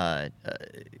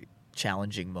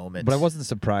challenging moment. But I wasn't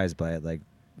surprised by it. Like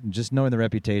just knowing the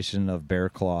reputation of Bear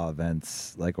Claw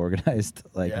events, like organized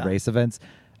race events,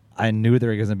 I knew there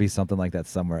was going to be something like that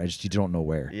somewhere. You don't know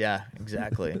where. Yeah,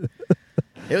 exactly.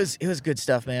 It was good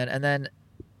stuff, man. And then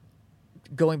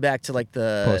going back to like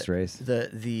the post race,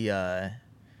 the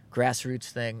grassroots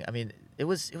thing. I mean, it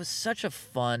was such a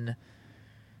fun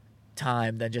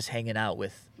time than just hanging out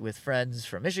with friends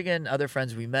from Michigan, other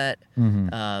friends we met,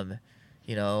 and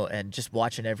just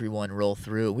watching everyone roll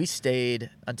through. We stayed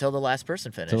until the last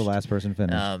person finished.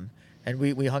 And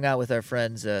we hung out with our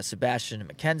friends Sebastian and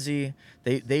Mackenzie.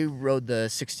 They rode the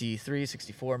 63,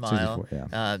 64 mile. 64,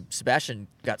 yeah. Sebastian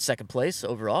got second place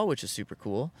overall, which is super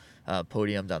cool.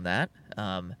 Podiumed on that.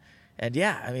 And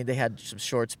yeah, I mean, they had some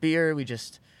Shorts beer. We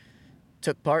just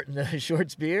took part in the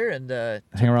Shorts beer and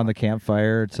hang around the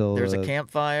campfire till there was a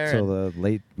campfire till the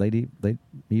late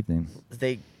evening.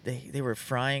 They were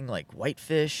frying like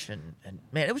whitefish and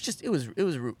man, it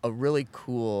was a really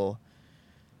cool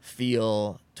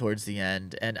feel towards the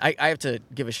end. And I have to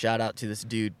give a shout out to this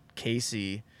dude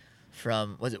Casey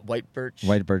from, was it White Birch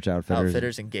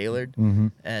Outfitters in Gaylord.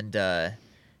 And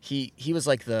he was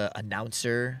like the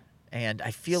announcer, and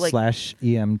I feel like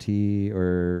 /EMT,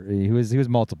 or he was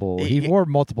multiple. He wore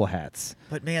multiple hats.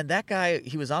 But man, that guy,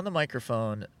 he was on the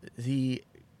microphone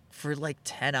for like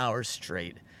 10 hours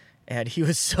straight, and he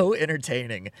was so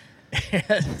entertaining.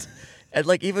 And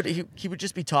like even he would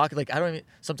just be talking, like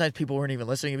sometimes people weren't even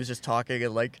listening. He was just talking,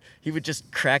 and like he would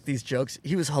just crack these jokes.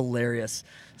 He was hilarious.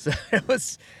 So it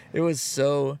was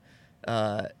so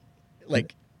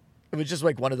like it was just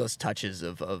like one of those touches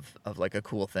of like a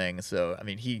cool thing. So I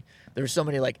mean there were so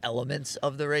many like elements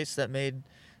of the race that made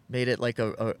it like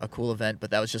a cool event,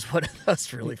 but that was just one of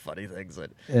those really funny things.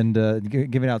 And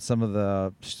giving out some of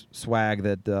the swag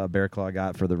that Bear Claw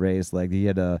got for the race, like he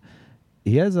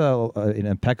has an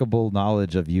impeccable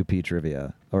knowledge of UP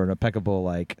trivia, or an impeccable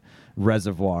like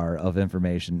reservoir of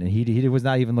information, and he was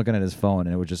not even looking at his phone,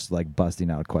 and it was just like busting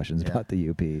out questions about the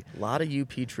UP. A lot of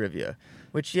UP trivia,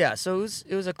 which so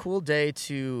it was a cool day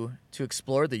to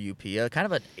explore the UP, kind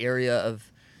of an area of,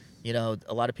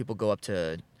 a lot of people go up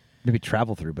to maybe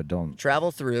travel through, but don't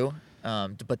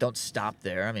but don't stop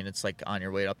there. I mean, it's like on your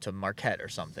way up to Marquette or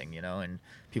something, and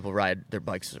people ride their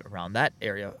bikes around that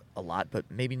area a lot, but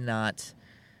maybe not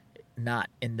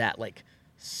in that like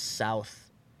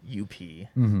South UP.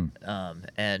 Mm-hmm.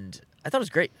 And I thought it was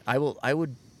great. I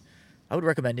would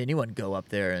recommend anyone go up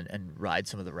there and ride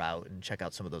some of the route and check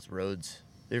out some of those roads.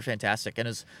 They're fantastic, and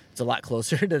it's a lot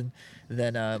closer than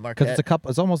Marquette. Because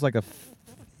it's almost like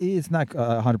it's not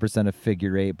 100% a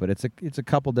figure eight, but it's a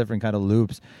couple different kind of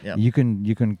loops. Yep. You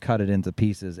can cut it into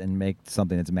pieces and make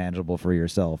something that's manageable for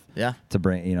yourself. Yeah. To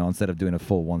bring, instead of doing a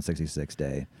full 166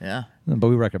 day. Yeah. But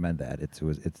we recommend that. It's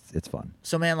fun.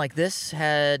 So man, like this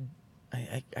had,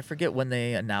 I forget when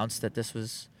they announced that this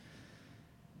was.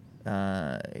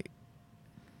 I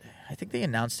think they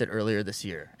announced it earlier this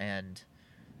year, and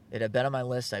it had been on my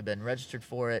list. I'd been registered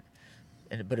for it.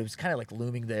 But it was kind of like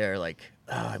looming there, like,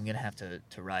 oh, I'm gonna have to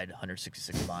ride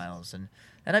 166 miles, and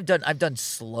I've done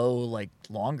slow, like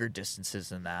longer distances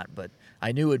than that, but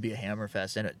I knew it would be a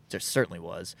hammerfest, and it certainly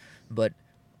was. But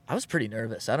I was pretty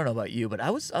nervous. I don't know about you, but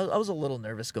I was a little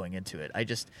nervous going into it. I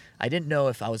didn't know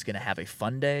if I was gonna have a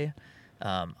fun day.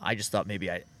 I just thought maybe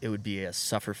it would be a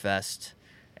sufferfest,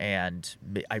 and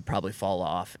I'd probably fall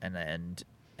off and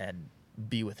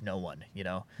be with no one,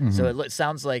 Mm-hmm. So it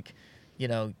sounds like.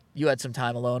 You had some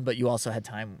time alone, but you also had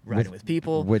time riding with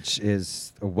people. Which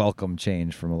is a welcome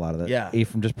change from a lot of that. Yeah.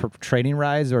 From just training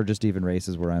rides or just even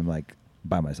races where I'm like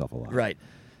by myself a lot. Right.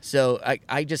 So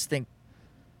I just think,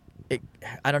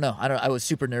 I don't know. I was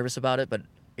super nervous about it, but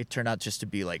it turned out just to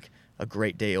be like a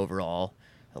great day overall.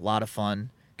 A lot of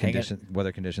fun.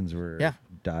 Weather conditions were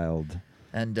dialed.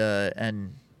 And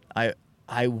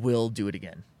I will do it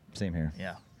again. Same here.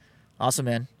 Yeah. Awesome,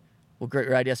 man. Well, great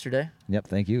ride yesterday. Yep,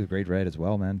 thank you. Great ride as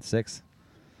well, man. Sixth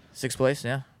place,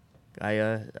 yeah. I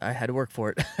had to work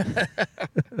for it.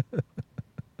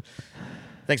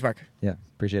 Thanks, Mark. Yeah,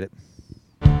 appreciate it.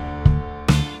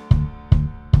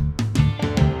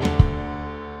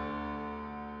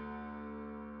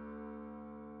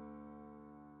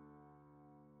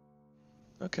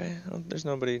 Okay, well, there's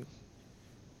nobody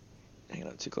hanging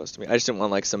out too close to me. I just didn't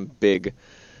want like some big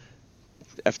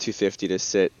F-250 to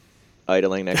sit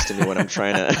idling next to me when I'm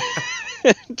trying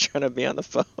to be on the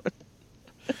phone.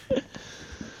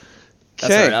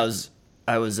 That's all right.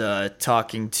 I was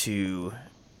talking to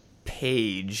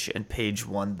Paige, and Paige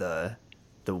won the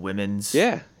women's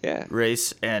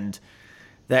race, and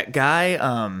that guy,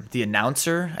 the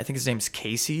announcer, I think his name's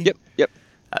Casey. Yep.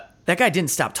 That guy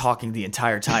didn't stop talking the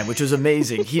entire time, which was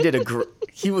amazing. He did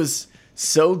he was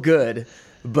so good,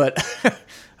 but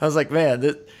I was like,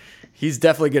 man, he's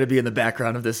definitely going to be in the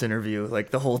background of this interview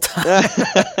like the whole time.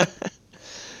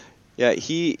 Yeah,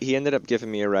 he ended up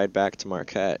giving me a ride back to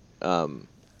Marquette. Oh,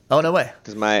 no way.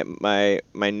 Because my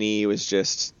knee was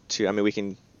just too. I mean, I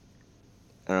don't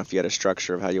know if you had a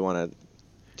structure of how you want to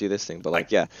do this thing,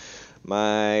 but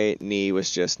my knee was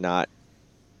just not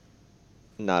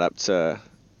up to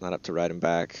riding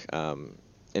back. And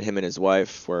him and his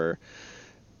wife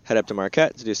head up to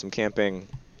Marquette to do some camping.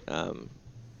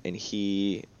 And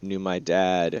he knows my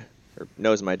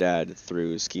dad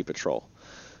through Ski Patrol.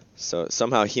 So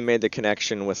somehow he made the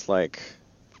connection with like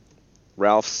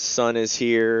Ralph's son is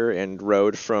here and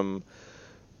rode from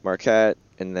Marquette,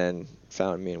 and then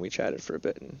found me and we chatted for a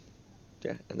bit, and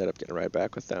ended up getting a ride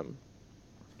back with them.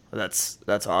 That's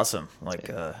awesome. Like,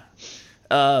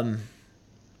 are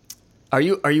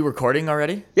you recording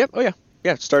already? Yep. Oh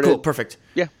yeah. Started. Cool. Perfect.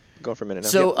 Yeah. Going for a minute now.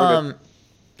 So Yep,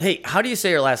 hey, how do you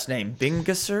say your last name?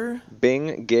 Bingaser?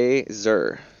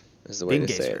 Bingazer is the way to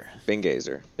say it.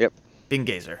 Bingazer. Yep.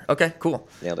 Bingazer. Okay, cool.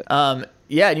 Nailed it.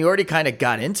 Yeah, and you already kind of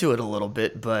got into it a little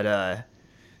bit, but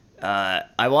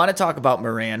I want to talk about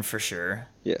Moran for sure.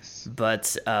 Yes.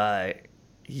 But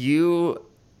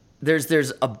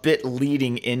there's a bit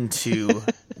leading into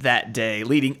that day,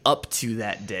 leading up to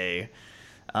that day.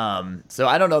 So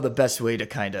I don't know the best way to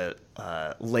kind of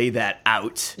lay that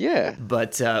out. Yeah.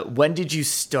 But when did you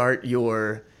start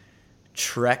your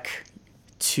trek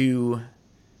to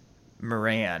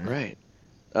Moran? Right.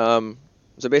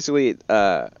 So basically,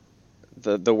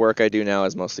 the work I do now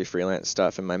is mostly freelance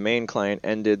stuff, and my main client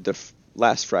ended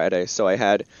last Friday, so I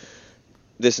had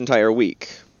this entire week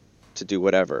to do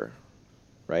whatever,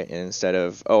 right? And instead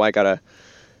of, I gotta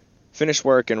finish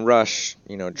work and rush,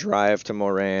 drive to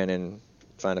Moran and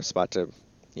find a spot to,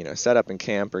 set up and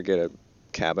camp or get a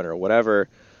cabin or whatever,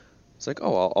 it's like,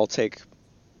 I'll take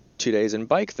 2 days and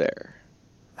bike there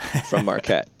from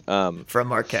Marquette. From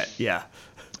Marquette, yeah.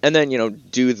 And then,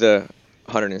 do the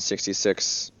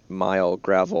 166-mile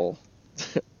gravel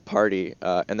party,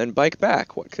 and then bike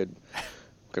back. What could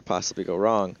possibly go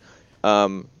wrong?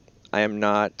 I am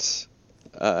not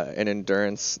an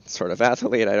endurance sort of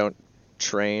athlete. I don't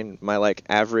train. My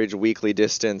average weekly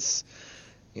distance,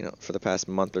 for the past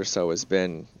month or so has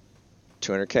been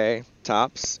 200K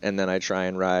tops, and then I try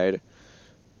and ride,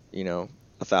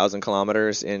 1,000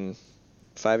 kilometers in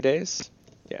 5 days.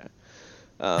 Yeah.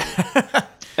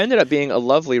 Ended up being a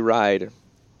lovely ride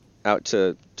out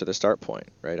to the start point,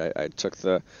 right? I took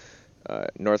the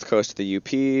north coast of the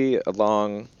UP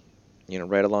along,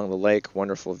 right along the lake,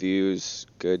 wonderful views,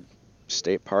 good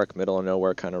state park, middle of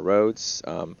nowhere kind of roads.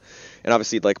 And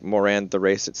obviously, Moran, the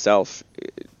race itself,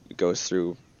 it goes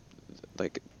through,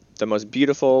 the most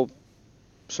beautiful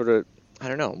sort of, I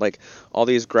don't know, all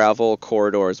these gravel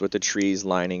corridors with the trees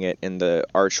lining it and the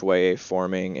archway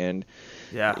forming, and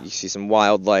you see some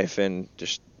wildlife, and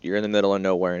just you're in the middle of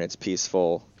nowhere and it's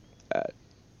peaceful.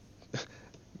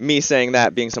 Me saying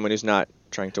that, being someone who's not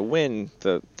trying to win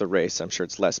the race, I'm sure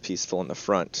it's less peaceful in the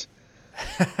front.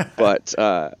 But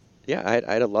I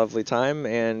had a lovely time,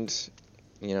 and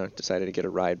decided to get a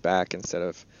ride back instead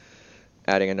of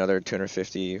adding another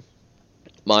 250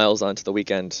 miles onto the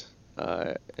weekend,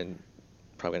 and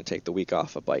probably going to take the week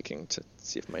off of biking to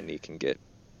see if my knee can get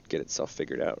itself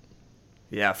figured out.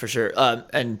 Yeah, for sure.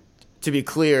 And to be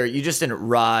clear, you just didn't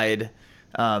ride.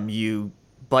 You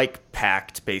bike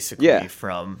packed basically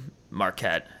from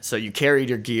Marquette. So you carried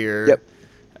your gear. Yep.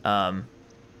 The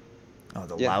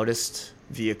loudest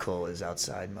vehicle is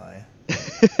outside my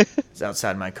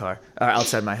car, or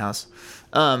outside my house.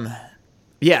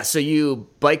 So you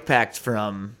bike packed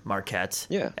from Marquette.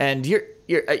 Yeah. And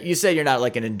you say you're not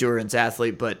an endurance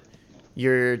athlete, but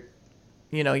you're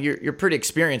pretty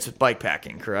experienced with bike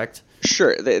packing, correct?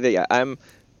 Sure. I'm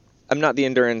not the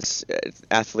endurance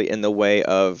athlete in the way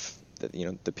of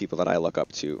the people that I look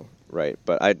up to, right?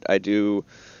 But I do,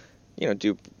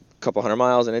 do a couple 100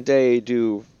 miles in a day,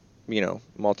 do,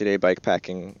 multi-day bike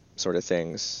packing sort of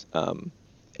things.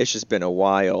 It's just been a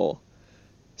while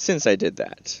since I did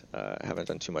that. I haven't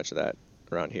done too much of that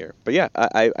around here. But yeah,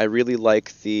 I really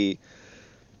like the,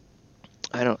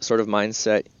 sort of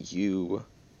mindset you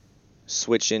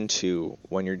switch into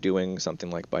when you're doing something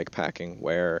like bike packing,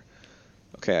 where,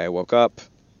 I woke up,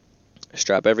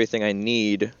 strap everything I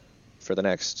need for the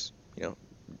next,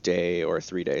 day or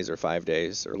 3 days or 5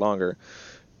 days or longer,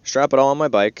 strap it all on my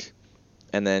bike,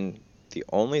 and then the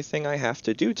only thing I have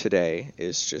to do today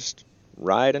is just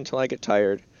ride until I get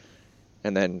tired,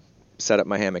 and then set up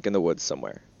my hammock in the woods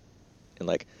somewhere. And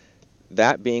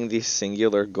that being the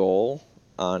singular goal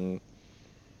on,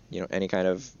 any kind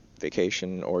of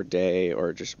vacation or day,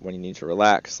 or just when you need to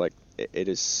relax, it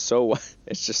is so,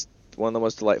 it's just one of the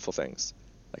most delightful things.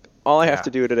 All I have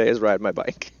to do today is ride my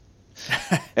bike.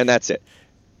 And that's it.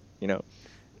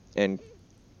 And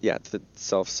the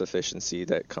self-sufficiency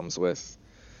that comes with,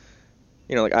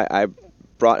 I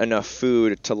brought enough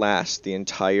food to last the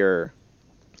entire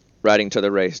riding to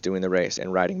the race, doing the race,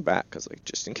 and riding back, because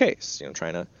just in case,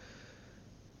 trying to,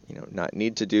 not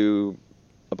need to do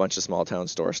a bunch of small town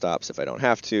store stops if I don't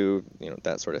have to,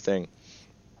 that sort of thing.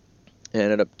 And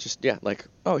ended up just,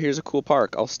 here's a cool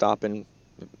park, I'll stop and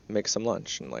make some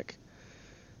lunch, and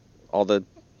all the,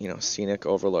 scenic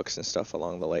overlooks and stuff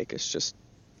along the lake. It's just,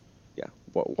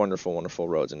 wonderful, wonderful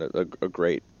roads, and a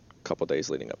great couple days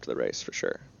leading up to the race, for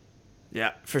sure.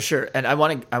 Yeah, for sure. And I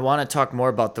want to talk more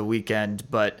about the weekend,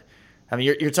 but I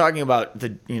mean, you're talking about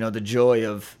the the joy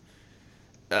of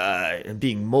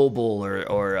being mobile,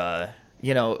 or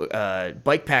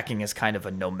bike packing is kind of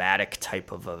a nomadic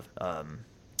type of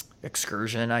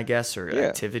excursion, I guess, or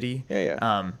activity.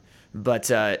 Yeah.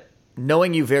 But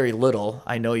knowing you very little,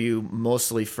 I know you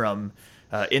mostly from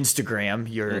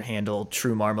Instagram, your handle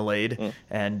True Marmalade,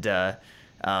 and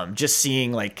just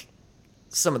seeing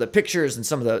some of the pictures and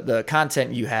some of the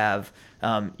content you have,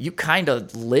 you kind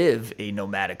of live a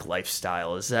nomadic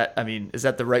lifestyle. Is that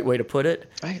the right way to put it?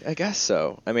 I guess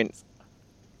so. I mean,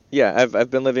 Yeah, I've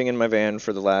been living in my van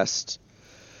for the last,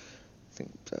 I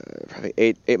think, probably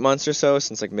eight months or so,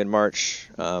 since like mid-March.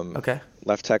 Okay.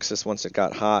 Left Texas once it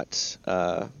got hot.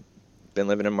 Been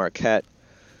living in Marquette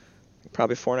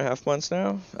probably 4.5 months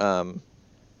now. And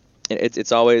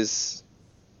it's always,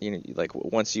 like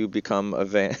once you become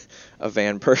a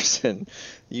van person,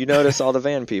 you notice all the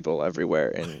van people everywhere,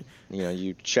 and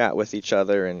you chat with each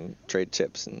other and trade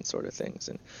tips and sort of things.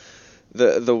 And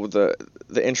the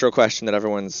intro question that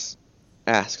everyone's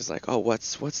asked is like, oh,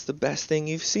 what's the best thing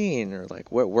you've seen, or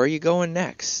like where are you going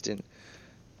next? And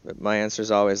my answer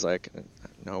is always like,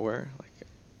 nowhere.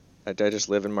 Like I just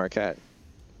live in Marquette.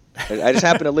 I just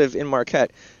happen to live in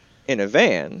Marquette in a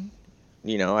van.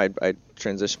 I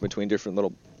transition between different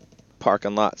little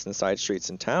parking lots and side streets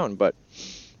in town, but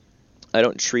I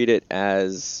don't treat it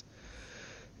as,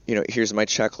 here's my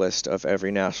checklist of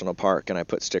every national park and I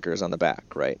put stickers on the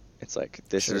back, right? It's like,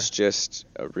 this Sure. is just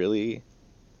a really,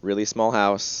 really small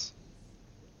house,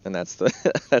 and that's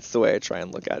the way I try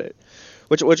and look at it,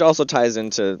 which also ties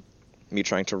into me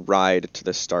trying to ride to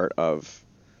the start of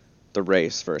the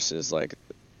race versus like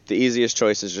the easiest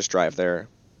choice is just drive there,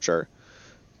 sure,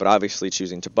 but obviously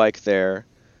choosing to bike there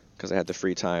because I had the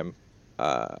free time.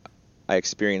 I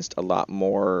experienced a lot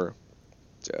more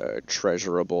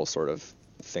treasurable sort of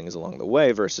things along the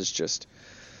way versus just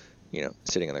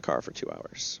sitting in the car for 2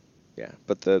 hours. Yeah,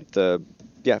 but the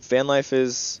van life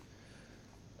is,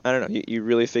 I don't know, you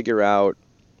really figure out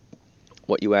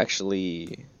what you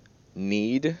actually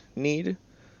need to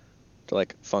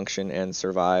like function and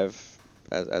survive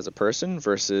as a person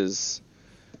versus,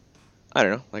 I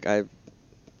don't know, like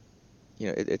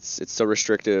it's so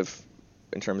restrictive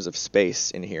in terms of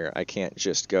space in here. I can't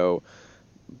just go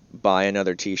buy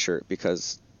another t-shirt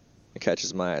because it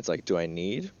catches my eye. It's like, do I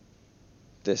need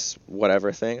this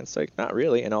whatever thing? It's like, not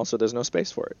really, and also there's no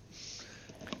space for it.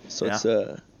 So Yeah. It's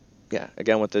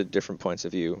again with the different points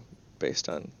of view based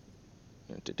on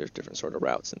different sort of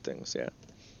routes and things. Yeah.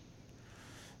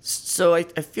 So I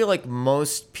feel like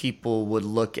most people would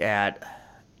look at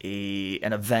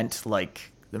an event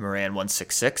like the Moran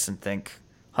 166 and think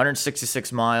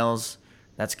 166 miles,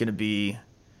 that's going to be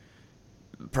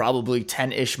probably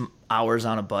 10-ish hours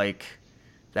on a bike.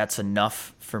 That's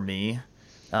enough for me.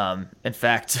 In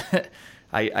fact,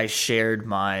 I shared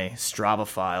my Strava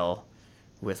file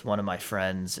with one of my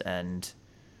friends, and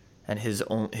his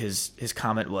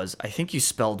comment was, I think you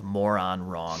spelled moron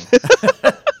wrong.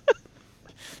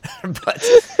 But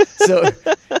so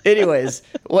anyways,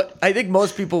 what I think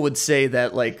most people would say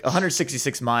that like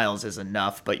 166 miles is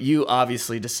enough, but you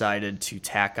obviously decided to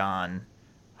tack on,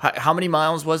 how many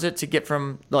miles was it to get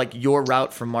from like your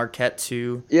route from Marquette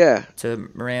to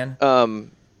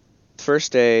Moran?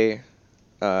 First day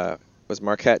was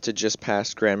Marquette to just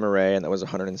past Grand Marais, and that was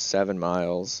 107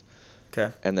 miles.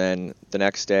 Okay. And then the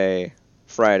next day,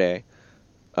 Friday,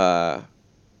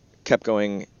 kept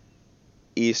going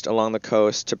east along the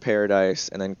coast to Paradise,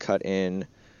 and then cut in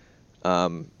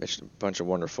it's a bunch of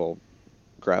wonderful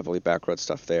gravelly backroad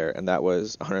stuff there, and that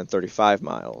was 135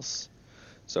 miles.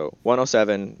 So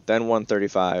 107, then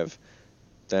 135,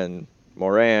 then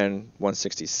Moran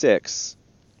 166,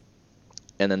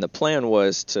 and then the plan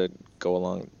was to go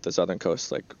along the southern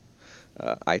coast, like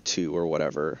I-2 or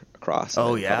whatever, across.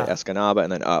 Oh, and then yeah. probably Escanaba,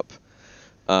 and then up.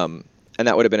 And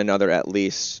that would have been another at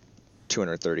least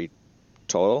 230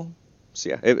 total.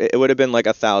 So yeah, it would have been like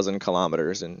 1,000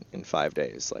 kilometers in 5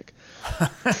 days, like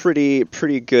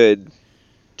pretty good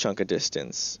chunk of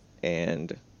distance.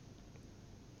 And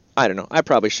I don't know, I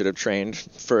probably should have trained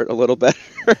for it a little better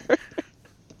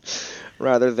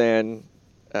rather than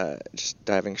just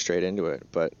diving straight into it.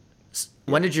 But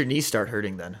When did your knee start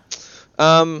hurting then?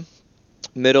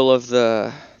 middle of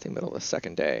the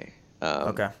second day.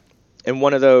 Okay. And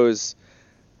one of those,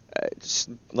 just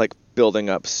like building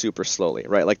up super slowly,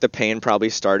 right? Like the pain probably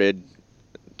started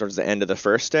towards the end of the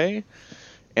first day,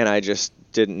 and I just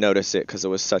didn't notice it because it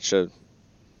was such a,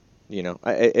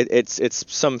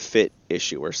 it's some fit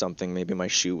issue or something. Maybe my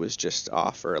shoe was just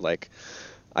off, or like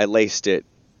I laced it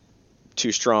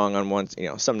too strong on one,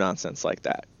 some nonsense like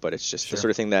that. But it's just Sure. the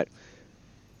sort of thing that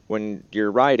when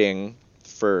you're riding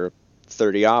for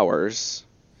 30 hours,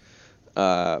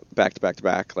 back to back to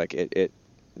back, like the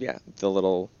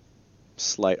little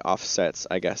slight offsets,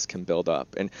 I guess, can build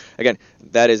up. And again,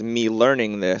 that is me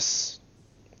learning this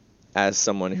as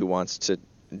someone who wants to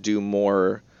do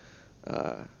more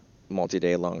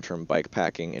multi-day long-term bike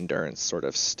packing endurance sort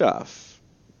of stuff.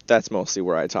 That's mostly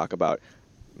where I talk about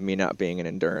me not being an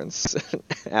endurance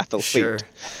athlete. Sure.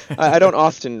 I don't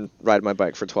often ride my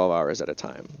bike for 12 hours at a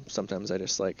time. Sometimes I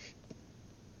just let's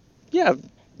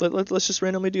just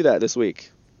randomly do that this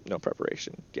week. no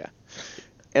preparation. Yeah.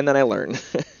 And then I learn.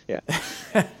 Yeah.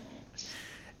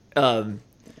 Well,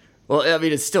 I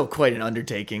mean, it's still quite an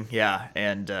undertaking. Yeah.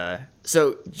 And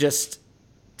so just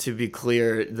to be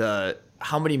clear,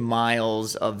 how many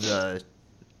miles of the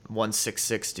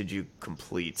 166 did you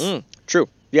complete? True.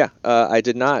 Yeah. I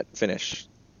did not finish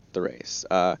the race.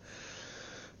 My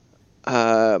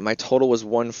total was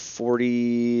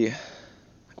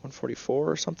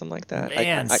 144 or something like that.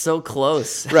 Man, so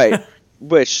close. Right.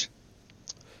 Which,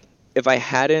 if I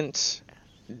hadn't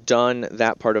done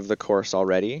that part of the course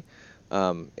already,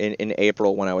 in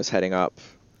April when I was heading up,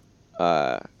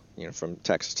 from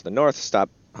Texas to the north,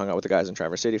 hung out with the guys in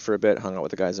Traverse City for a bit, hung out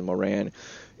with the guys in Moran,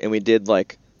 and we did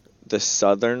like the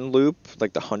southern loop,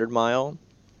 like the 100-mile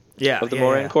of the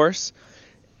Moran course.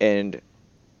 And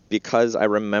because I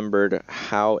remembered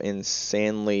how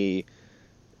insanely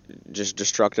just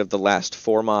destructive the last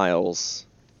 4 miles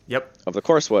of the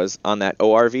course was on that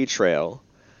ORV trail,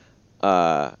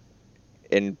 and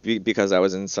because I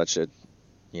was in such a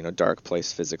dark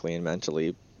place physically and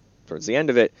mentally towards the end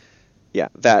of it,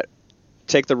 that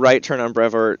take the right turn on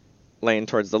Brevoort Lane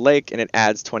towards the lake and it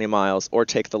adds 20 miles, or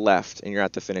take the left and you're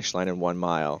at the finish line in 1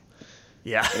 mile.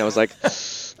 Yeah. And I was like,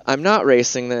 I'm not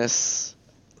racing this.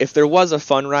 If there was a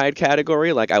fun ride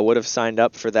category, like I would have signed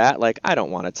up for that. Like, I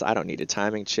don't need a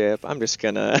timing chip. I'm just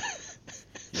gonna.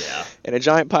 Yeah. And a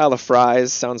giant pile of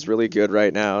fries sounds really good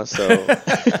right now. So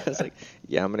I was like,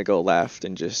 I'm gonna go left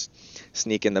and just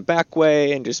sneak in the back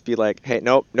way and just be like, hey,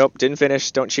 nope, didn't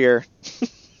finish. Don't cheer.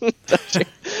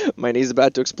 My knee's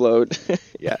about to explode.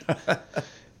 Yeah.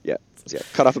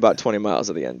 Cut off about 20 miles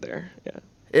at the end there. Yeah.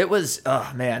 It was,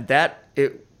 oh man,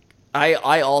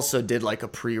 I also did like a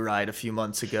pre-ride a few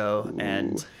months ago. Ooh.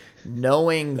 And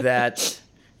knowing that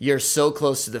you're so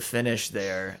close to the finish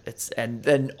there, and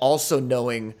then also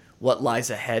knowing what lies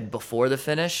ahead before the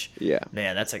finish. Yeah.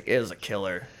 Man, it was a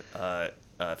killer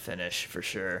finish for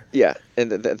sure. Yeah.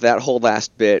 And that whole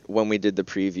last bit when we did the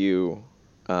preview,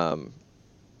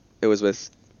 it was with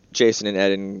Jason and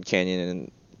Ed and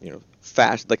Canyon and,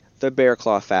 fast, like the Bear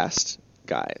Claw fast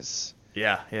guys.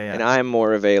 Yeah. And I'm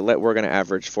more of we're going to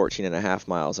average 14.5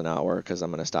 miles an hour because I'm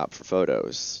going to stop for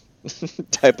photos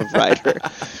type of rider.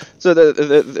 So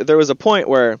there was a point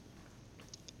where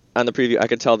on the preview I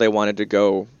could tell they wanted to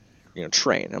go,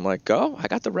 train. I'm like, go, I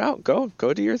got the route, go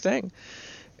do your thing.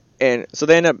 And so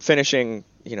they end up finishing,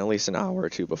 at least an hour or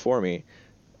two before me.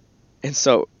 And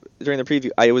so during the preview,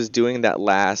 I was doing that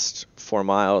last 4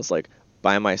 miles, like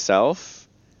by myself,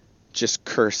 just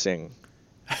cursing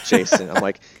Jason. I'm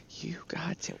like, you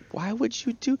goddamn, why would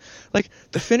you do, like,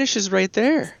 the finish is right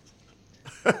there.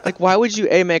 Like, why would you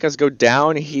make us go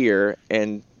down here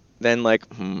and then like,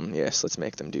 yes, let's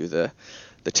make them do the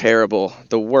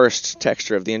the worst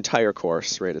texture of the entire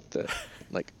course right at the,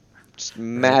 like, just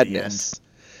madness.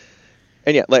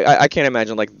 And yeah, like I can't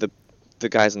imagine like the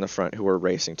guys in the front who were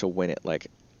racing to win it, like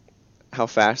how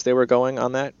fast they were going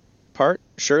on that part,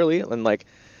 surely, and like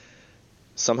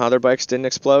somehow their bikes didn't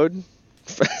explode.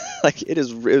 Like it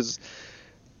is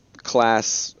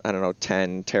class, I don't know,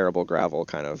 10 terrible gravel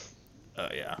kind of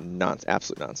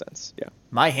absolute nonsense. Yeah.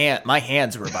 My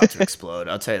hands were about to explode.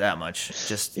 I'll tell you that much.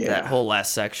 Just that whole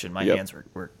last section, my hands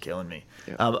were killing me.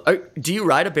 Yep. Do you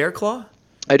ride a Bear Claw?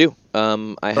 I do.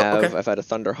 I've had a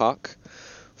Thunderhawk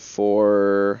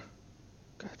for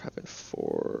probably 4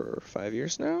 or 5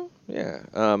 years now. Yeah.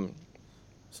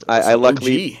 I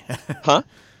luckily, OG.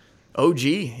 OG.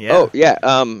 Yeah. Oh yeah.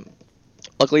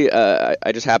 Luckily,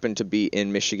 I just happened to be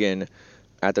in Michigan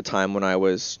at the time when I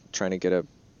was trying to get a,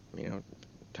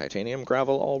 titanium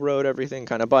gravel all road everything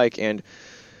kind of bike, and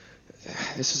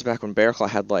this was back when Bear Claw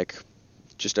had like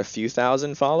just a few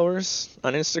thousand followers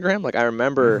on Instagram. Like I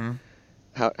remember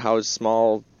how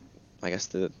small, I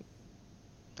guess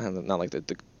not like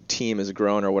the team has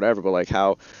grown or whatever, but like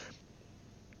how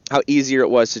easier it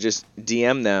was to just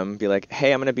DM them, be like,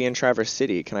 hey, I'm going to be in Traverse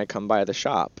City. Can I come by the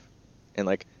shop? And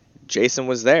like Jason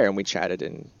was there and we chatted,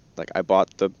 and like I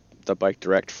bought the bike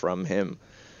direct from him.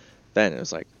 Then it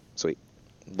was like, sweet.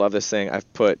 Love this thing.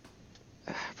 I've put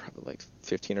probably like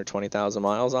 15 or 20,000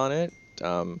 miles on it.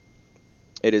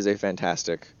 It is a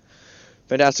fantastic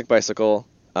bicycle.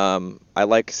 I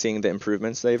like seeing the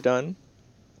improvements they've done.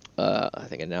 I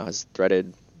think it now has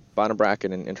threaded bottom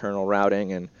bracket and internal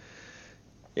routing, and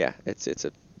yeah, it's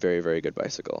a very, very good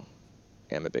bicycle.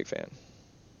 Yeah, I'm a big fan.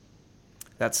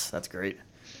 That's great.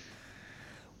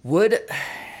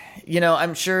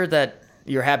 I'm sure that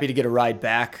you're happy to get a ride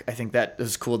back. I think that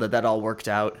is cool that all worked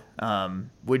out.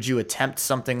 Would you attempt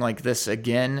something like this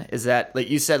again? Is that,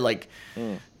 like you said, like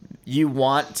you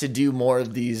want to do more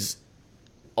of these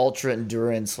ultra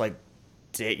endurance, like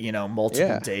day, multiple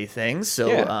Yeah. day things. So,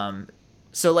 Yeah.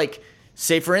 so like,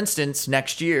 say for instance,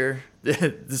 next year,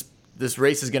 this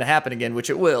race is going to happen again, which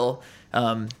it will.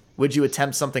 Would you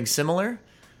attempt something similar?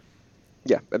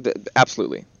 Yeah,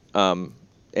 absolutely. And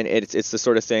it's the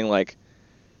sort of thing like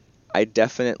I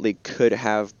definitely could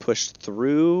have pushed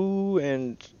through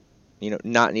and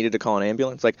not needed to call an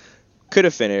ambulance. Like could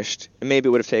have finished, and maybe it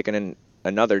would have taken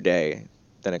another day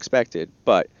than expected.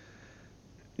 But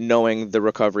knowing the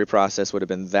recovery process would have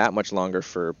been that much longer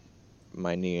for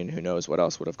my knee, and who knows what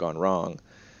else would have gone wrong.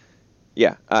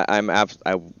 Yeah, I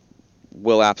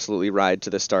will absolutely ride to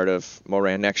the start of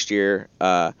Moran next year.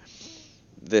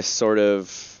 This sort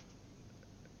of,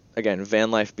 again, van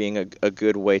life being a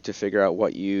good way to figure out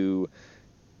what you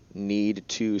need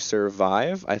to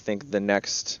survive. I think the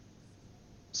next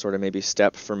sort of maybe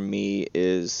step for me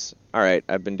is, all right,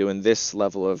 I've been doing this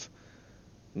level of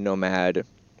nomadness,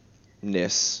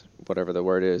 whatever the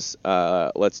word is.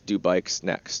 Let's do bikes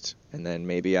next. And then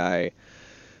maybe I,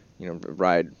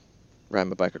 ride my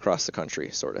bike across the country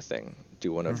sort of thing.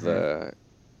 Do one of the,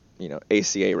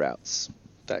 ACA routes,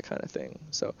 that kind of thing.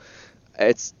 So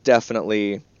it's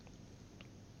definitely,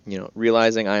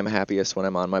 realizing I'm happiest when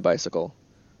I'm on my bicycle,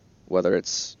 whether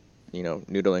it's,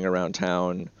 noodling around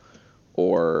town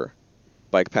or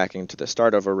bike packing to the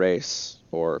start of a race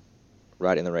or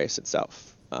riding the race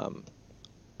itself.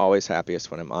 Always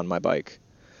happiest when I'm on my bike.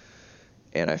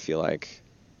 And I feel like,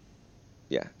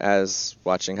 as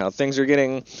watching how things are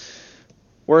getting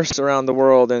worse around the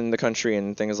world and the country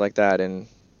and things like that, and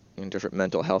different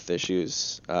mental health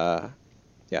issues,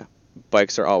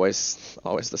 bikes are always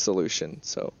the solution.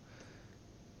 So,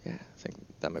 I think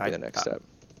that might be the next step.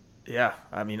 Yeah,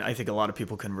 I mean, I think a lot of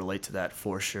people can relate to that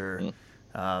for sure.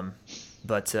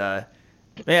 But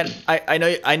man, I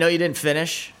know you didn't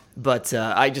finish, but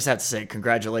I just have to say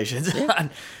congratulations on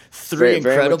three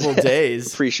incredible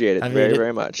days. Appreciate it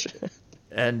very much.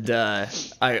 And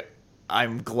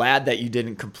I'm glad that you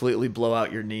didn't completely blow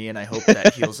out your knee, and I hope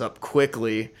that heals up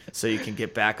quickly so you can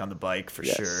get back on the bike for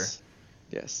sure.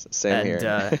 Yes, same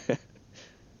here.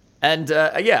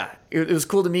 It was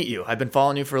cool to meet you. I've been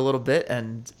following you for a little bit,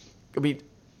 and I mean,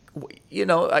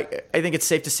 I think it's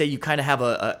safe to say you kind of have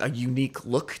a unique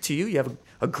look to you. You have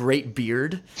a great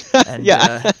beard. And,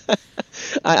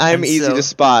 I'm easy to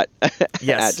spot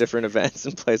yes. at different events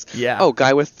and places. Yeah. Oh,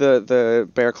 guy with the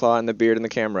bear claw and the beard and the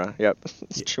camera. Yep.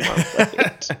 It's true.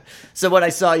 So when I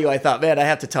saw you, I thought, man, I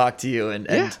have to talk to you.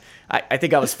 And I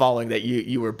think I was following that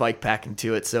you were bike packing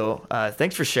to it. So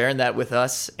thanks for sharing that with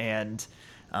us. And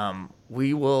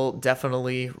we will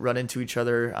definitely run into each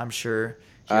other, I'm sure,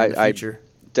 here in the future. I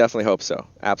definitely hope so.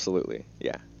 Absolutely.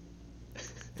 Yeah.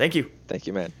 Thank you. Thank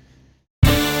you, man.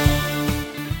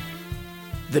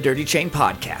 The Dirty Chain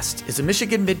Podcast is a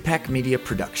Michigan Midpack Media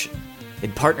production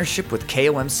in partnership with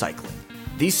KOM Cycling,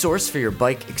 the source for your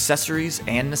bike accessories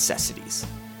and necessities.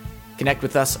 Connect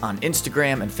with us on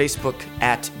Instagram and Facebook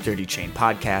at Dirty Chain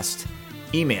Podcast.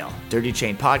 Email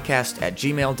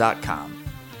dirtychainpodcast@gmail.com.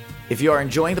 If you are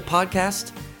enjoying the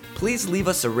podcast, please leave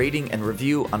us a rating and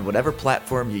review on whatever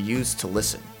platform you use to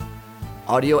listen.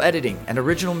 Audio editing and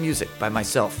original music by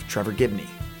myself, Trevor Gibney.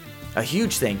 A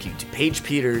huge thank you to Paige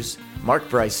Peters, Mark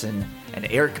Bryson, and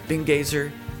Eric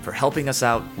Bingazer for helping us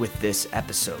out with this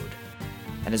episode.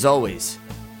 And as always,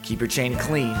 keep your chain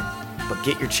clean, but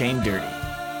get your chain dirty.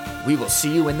 We will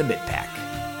see you in the Midpack.